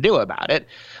they can do about it.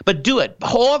 But do it.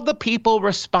 Hold the people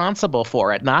responsible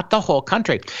for it, not the whole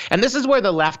country. And this is where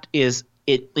the left is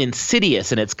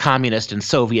insidious in its communist and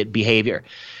Soviet behavior.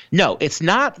 No, it's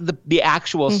not the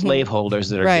actual slaveholders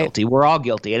that are guilty. We're all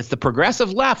guilty. And it's the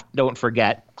progressive left, don't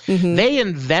forget. They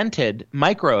invented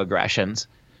microaggressions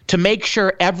to make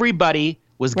sure everybody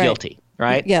was guilty,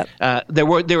 right? Yeah.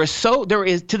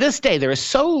 To this day, there is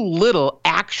so little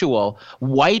actual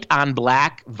white on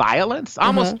black violence,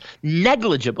 almost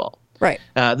negligible. Right.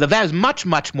 There's much,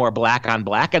 much more black on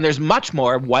black, and there's much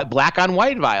more black on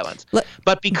white violence.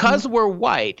 But because we're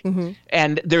white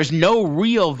and there's no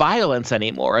real violence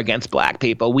anymore against black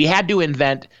people, we had to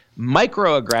invent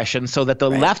microaggressions so that the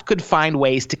left could find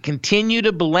ways to continue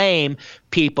to blame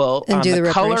people on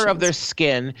the color of their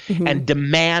skin and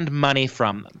demand money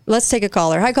from them. Let's take a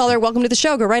caller. Hi, caller. Welcome to the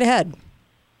show. Go right ahead.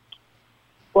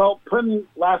 Well, putting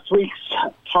last week's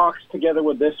talks together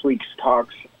with this week's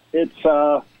talks, it's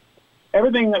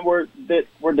everything that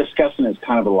we're discussing is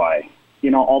kind of a lie.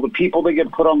 You know, all the people that get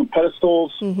put on the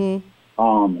pedestals,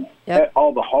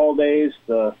 all the holidays,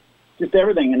 just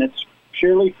everything, and it's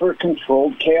purely for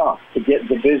controlled chaos to get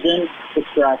division,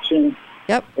 distraction,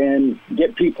 and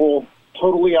get people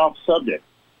totally off subject.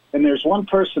 And there's one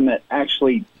person that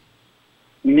actually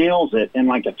nails it in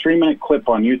like a 3-minute clip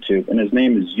on YouTube, and his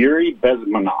name is Yuri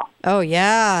Bezmenov. Oh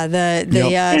yeah,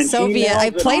 the Soviet. I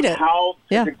played it. How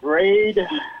to degrade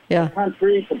the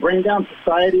country, to bring down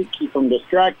society, keep them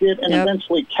distracted, and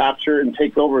eventually capture and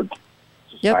take over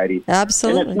society.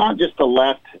 Absolutely. And it's not just the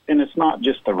left, and it's not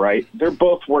just the right. They're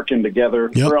both working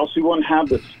together, or else we wouldn't have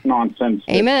this nonsense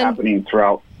that's happening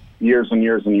throughout years and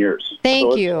years and years.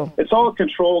 Thank you. It's all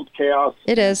controlled chaos.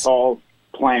 It is. It's all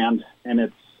planned, and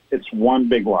it's one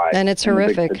big lie. And it's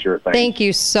horrific. Thank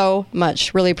you so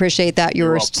much. Really appreciate that. You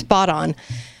were spot on.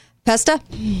 Pesta?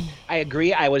 I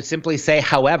agree. I would simply say,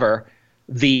 however,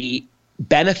 the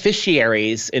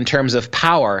beneficiaries in terms of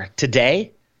power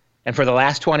today and for the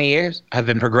last 20 years have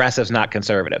been progressives, not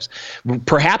conservatives.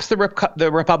 Perhaps the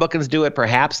Republicans do it.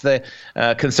 Perhaps the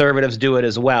conservatives do it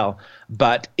as well.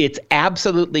 But it's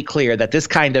absolutely clear that this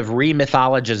kind of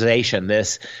remythologization,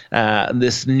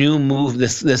 this new move,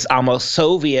 this almost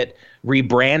Soviet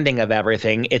rebranding of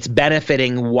everything, it's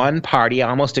benefiting one party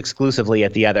almost exclusively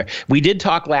at the other. We did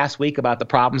talk last week about the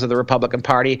problems of the Republican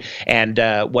Party and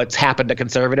what's happened to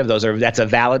conservative. That's a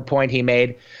valid point he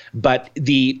made. But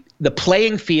the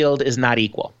playing field is not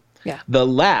equal. Yeah. The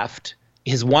left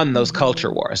has won those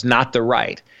culture wars, not the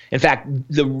right. In fact,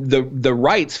 the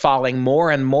right's falling more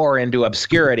and more into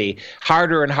obscurity,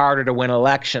 harder and harder to win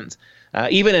elections.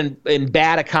 Even in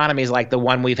bad economies like the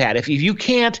one we've had. If you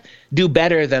can't do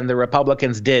better than the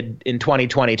Republicans did in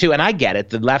 2022, and I get it,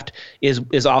 the left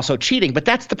is also cheating, but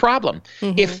that's the problem.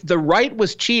 If the right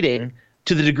was cheating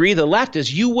to the degree the left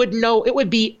is, you would know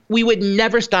we would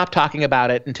never stop talking about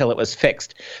it until it was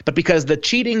fixed. But because the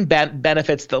cheating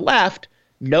benefits the left,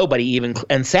 nobody even,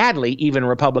 and sadly, even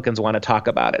Republicans want to talk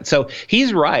about it. So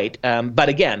he's right. But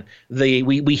again,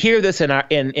 we hear this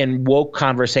in woke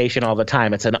conversation all the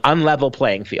time. It's an unlevel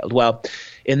playing field. Well,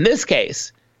 in this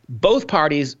case, both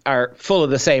parties are full of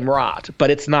the same rot, but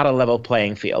it's not a level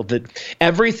playing field.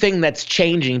 Everything that's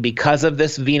changing because of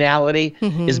this venality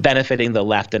is benefiting the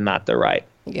left and not the right.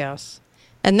 Yes.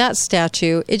 And that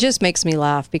statue, it just makes me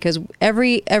laugh because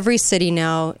every city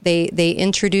now, they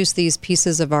introduce these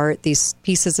pieces of art, these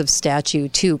pieces of statue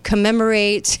to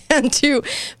commemorate and to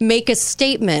make a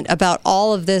statement about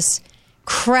all of this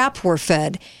crap we're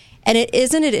fed. And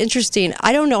isn't it interesting?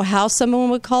 I don't know how someone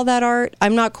would call that art.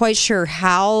 I'm not quite sure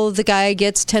how the guy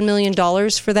gets $10 million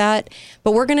for that.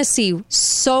 But we're going to see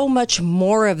so much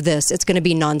more of this. It's going to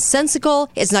be nonsensical.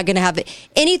 It's not going to have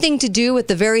anything to do with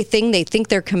the very thing they think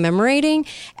they're commemorating.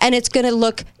 And it's going to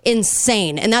look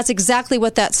insane. And that's exactly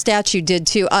what that statue did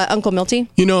too. Uncle Milty?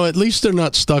 You know, at least they're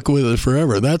not stuck with it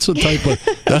forever. That's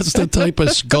the type of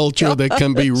sculpture that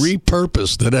can be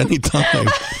repurposed at any time.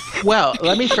 Well,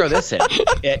 let me throw this in.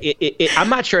 I'm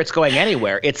not sure it's going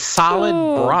anywhere. It's solid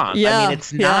bronze. Yeah, I mean,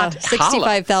 it's not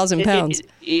 65,000 pounds.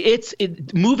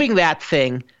 Moving that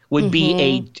thing would be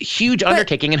a huge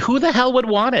undertaking, and who the hell would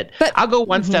want it? I'll go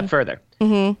one step further.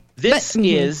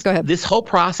 This whole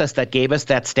process that gave us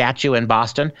that statue in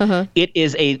Boston.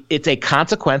 It's a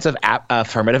consequence of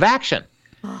affirmative action.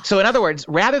 So, in other words,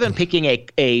 rather than picking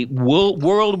a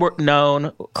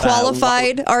world-known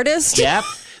qualified artist,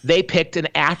 they picked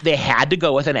they had to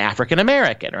go with an African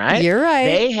American, right? You're right.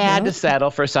 They had to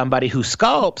settle for somebody who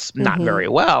sculpts not very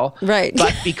well, right?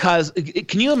 But because,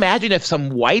 can you imagine if some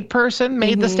white person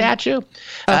made the statue,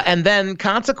 and then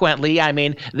consequently, I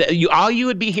mean, all you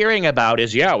would be hearing about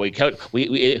is,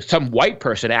 some white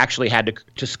person actually had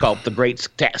to sculpt the great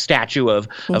statue of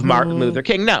Martin Luther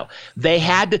King. No, they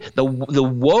had to, the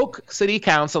woke City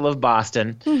Council of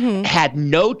Boston had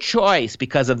no choice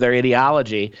because of their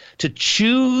ideology to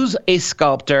choose a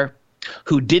sculptor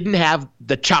who didn't have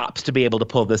the chops to be able to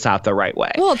pull this out the right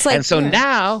way. Well, it's like, and so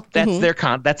now that's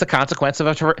that's a consequence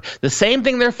of the same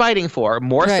thing they're fighting for,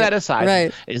 more set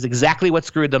aside, is exactly what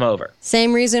screwed them over.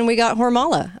 Same reason we got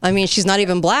Hormala. I mean, she's not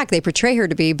even black. They portray her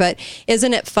to be, but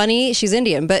isn't it funny? She's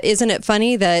Indian, but isn't it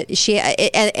funny that she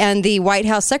and the White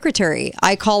House secretary,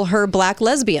 I call her black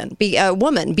lesbian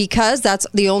woman because that's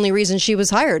the only reason she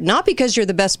was hired. Not because you're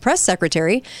the best press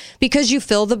secretary, because you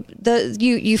fill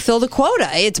you fill the quota.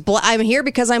 It's I'm here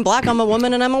because I'm black, I'm a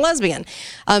woman, and I'm a lesbian.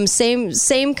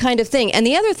 Same kind of thing. And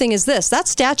the other thing is this: that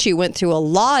statue went through a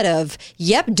lot of,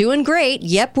 yep, doing great,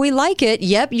 yep, we like it,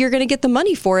 yep, you're going to get the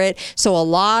money for it. So a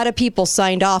lot of people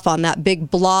signed off on that big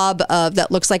blob of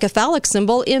that looks like a phallic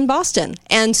symbol in Boston.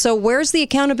 And so where's the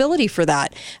accountability for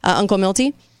that, Uncle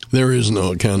Milty? There is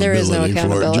no accountability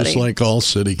for it, just like all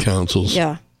city councils.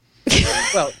 Yeah.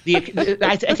 Well,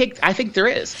 I think there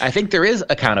is. I think there is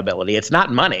accountability. It's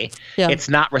not money. Yeah. It's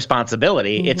not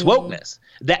responsibility. Mm-hmm. It's wokeness.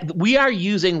 That we are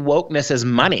using wokeness as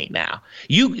money now.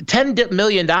 $10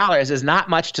 million is not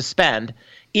much to spend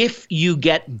if you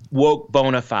get woke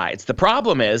bona fides. The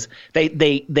problem is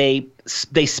they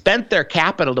spent their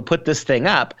capital to put this thing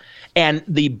up, and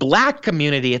the black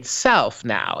community itself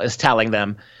now is telling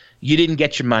them you didn't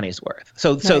get your money's worth.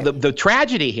 So the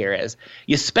tragedy here is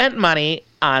you spent money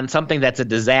on something that's a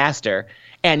disaster,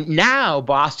 and now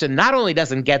Boston not only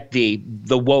doesn't get the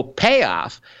woke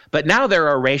payoff, but now they're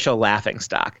a racial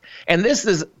laughingstock. And this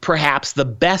is perhaps the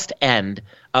best end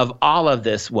of all of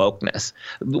this wokeness.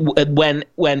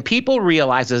 When people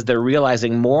realizes they're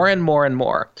realizing more and more and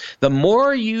more, the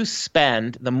more you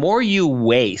spend, the more you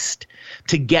waste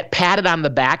to get patted on the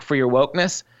back for your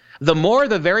wokeness, the more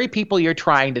the very people you're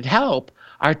trying to help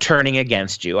are turning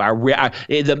against you.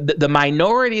 The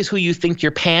minorities who you think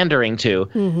you're pandering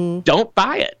to don't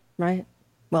buy it. Right.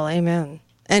 Well, amen.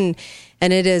 And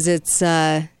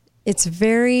it's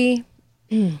very.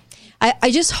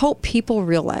 I just hope people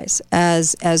realize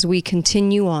as we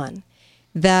continue on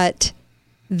that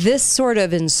this sort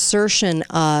of insertion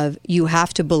of you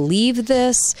have to believe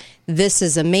this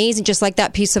is amazing, just like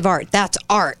that piece of art. That's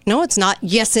art. No, it's not.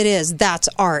 Yes, it is. That's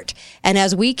art. And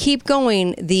as we keep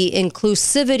going, the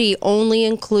inclusivity only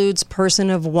includes person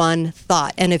of one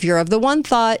thought. And if you're of the one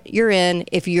thought, you're in.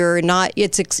 If you're not,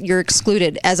 you're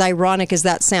excluded. As ironic as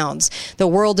that sounds, the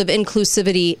world of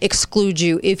inclusivity excludes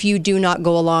you if you do not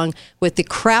go along with the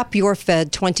crap you're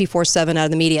fed 24/7 out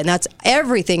of the media. And that's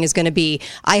everything is going to be,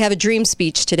 I have a dream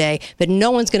speech today, but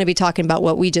no one's going to be talking about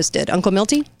what we just did. Uncle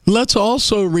Milty? Let's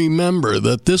also remember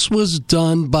that this was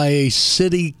done by a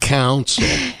city council.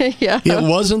 Yeah. It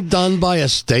wasn't done by a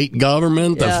state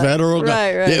government, the federal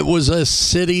government. Right. It was a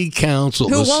city council.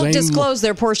 Who won't disclose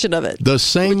their portion of it. The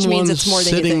same one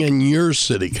sitting in your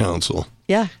city council.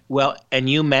 Yeah. Well, and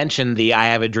you mentioned the I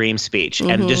Have a Dream speech.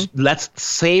 And just let's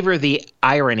savor the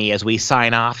irony as we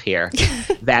sign off here.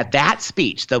 that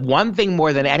speech, the one thing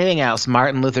more than anything else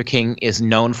Martin Luther King is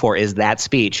known for is that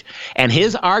speech. And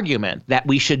his argument that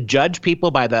we should judge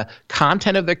people by the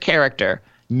content of their character,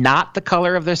 not the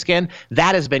color of their skin,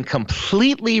 that has been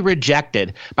completely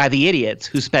rejected by the idiots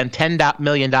who spent $10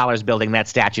 million building that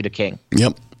statue to King.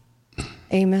 Yep.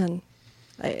 Amen.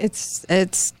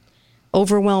 It's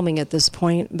overwhelming at this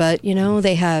point, but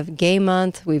they have Gay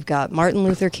Month, we've got Martin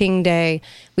Luther King Day,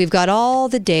 we've got all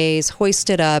the days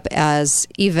hoisted up as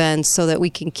events so that we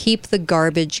can keep the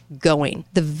garbage going,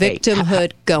 the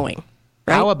victimhood going.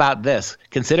 Right? How about this?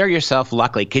 Consider yourself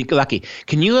lucky.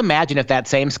 Can you imagine if that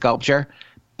same sculptor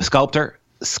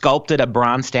sculpted a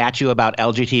bronze statue about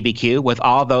LGBTQ with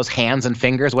all those hands and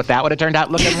fingers, what that would have turned out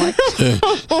looking like?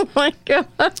 Oh my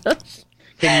God.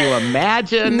 Can you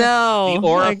imagine the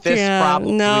orifice problem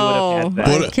we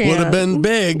would have had? Would have been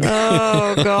big.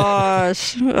 Oh,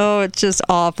 gosh. Oh, it's just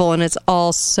awful. And it's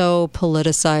all so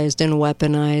politicized and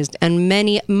weaponized. And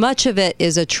much of it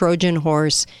is a Trojan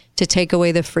horse to take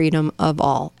away the freedom of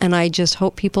all. And I just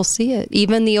hope people see it.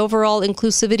 Even the overall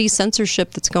inclusivity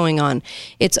censorship that's going on.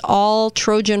 It's all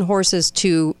Trojan horses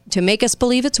to make us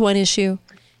believe it's one issue.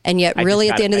 And yet,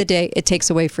 really, at the end of the day, it takes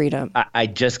away freedom. I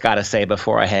just got to say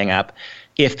before I hang up,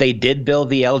 if they did build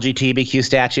the LGBTQ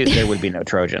statue, there would be no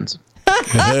Trojans.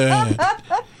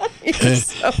 You're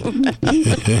so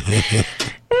bad.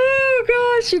 Oh,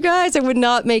 gosh, you guys, I would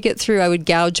not make it through. I would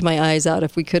gouge my eyes out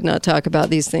if we could not talk about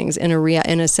these things in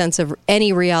a sense of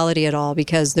any reality at all,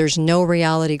 because there's no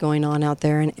reality going on out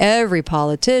there. And every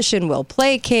politician will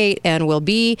placate and will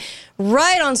be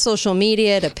right on social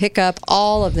media to pick up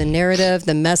all of the narrative,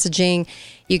 the messaging.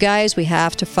 You guys, we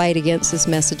have to fight against this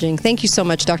messaging. Thank you so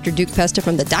much, Dr. Duke Pesta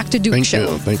from the Dr. Duke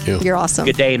Show. Thank you. You're awesome.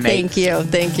 Good day, mate.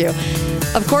 Thank you.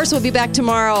 Of course, we'll be back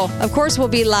tomorrow. Of course, we'll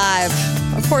be live.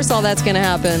 of course, all that's going to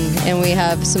happen, and we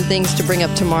have some things to bring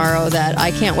up tomorrow that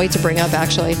I can't wait to bring up,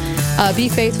 actually. Be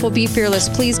faithful, be fearless.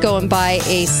 Please go and buy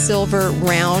a silver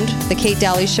round, the Kate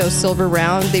Daly Show silver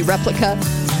round, the replica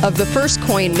of the first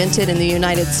coin minted in the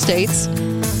United States.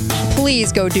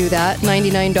 Please go do that.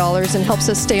 $99 and helps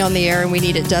us stay on the air, and we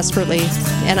need it desperately.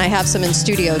 And I have some in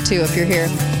studio, too, if you're here.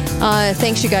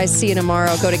 Thanks, you guys. See you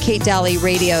tomorrow. Go to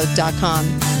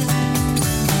KateDalyRadio.com.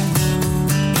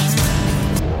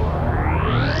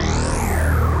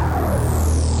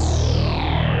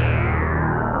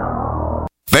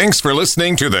 Thanks for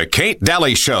listening to The Kate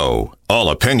Daly Show. All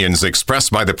opinions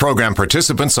expressed by the program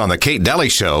participants on The Kate Daly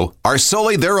Show are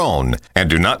solely their own and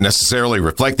do not necessarily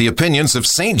reflect the opinions of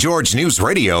St. George News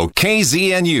Radio,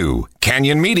 KZNU,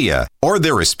 Canyon Media, or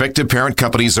their respective parent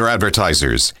companies or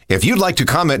advertisers. If you'd like to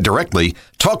comment directly,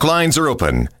 talk lines are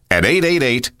open at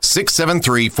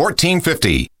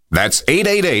 888-673-1450. That's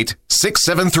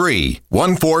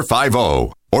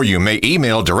 888-673-1450. Or you may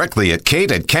email directly at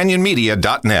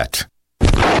kate@canyonmedia.net.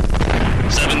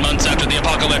 7 months after the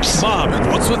apocalypse. Mom,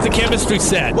 what's with the chemistry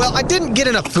set? Well, I didn't get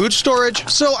enough food storage,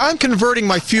 so I'm converting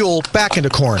my fuel back into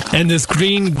corn. And this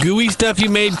green, gooey stuff you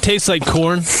made tastes like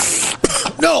corn?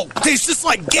 No, tastes just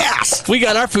like gas. We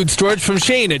got our food storage from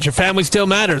Shane at Your Family Still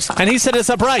Matters, and he set us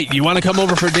up right. You want to come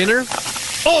over for dinner?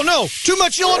 Oh, no, too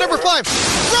much yellow number 5. Run!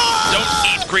 Don't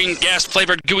eat green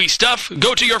gas-flavored gooey stuff.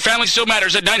 Go to Your Family Still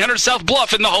Matters at 900 South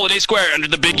Bluff in the Holiday Square under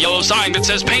the big yellow sign that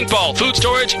says paintball, food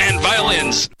storage, and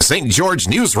violins. St. George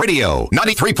News Radio,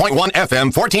 93.1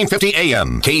 FM, 1450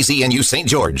 AM, KZNU St.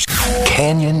 George.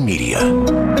 Canyon Media.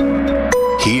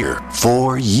 Here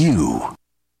for you.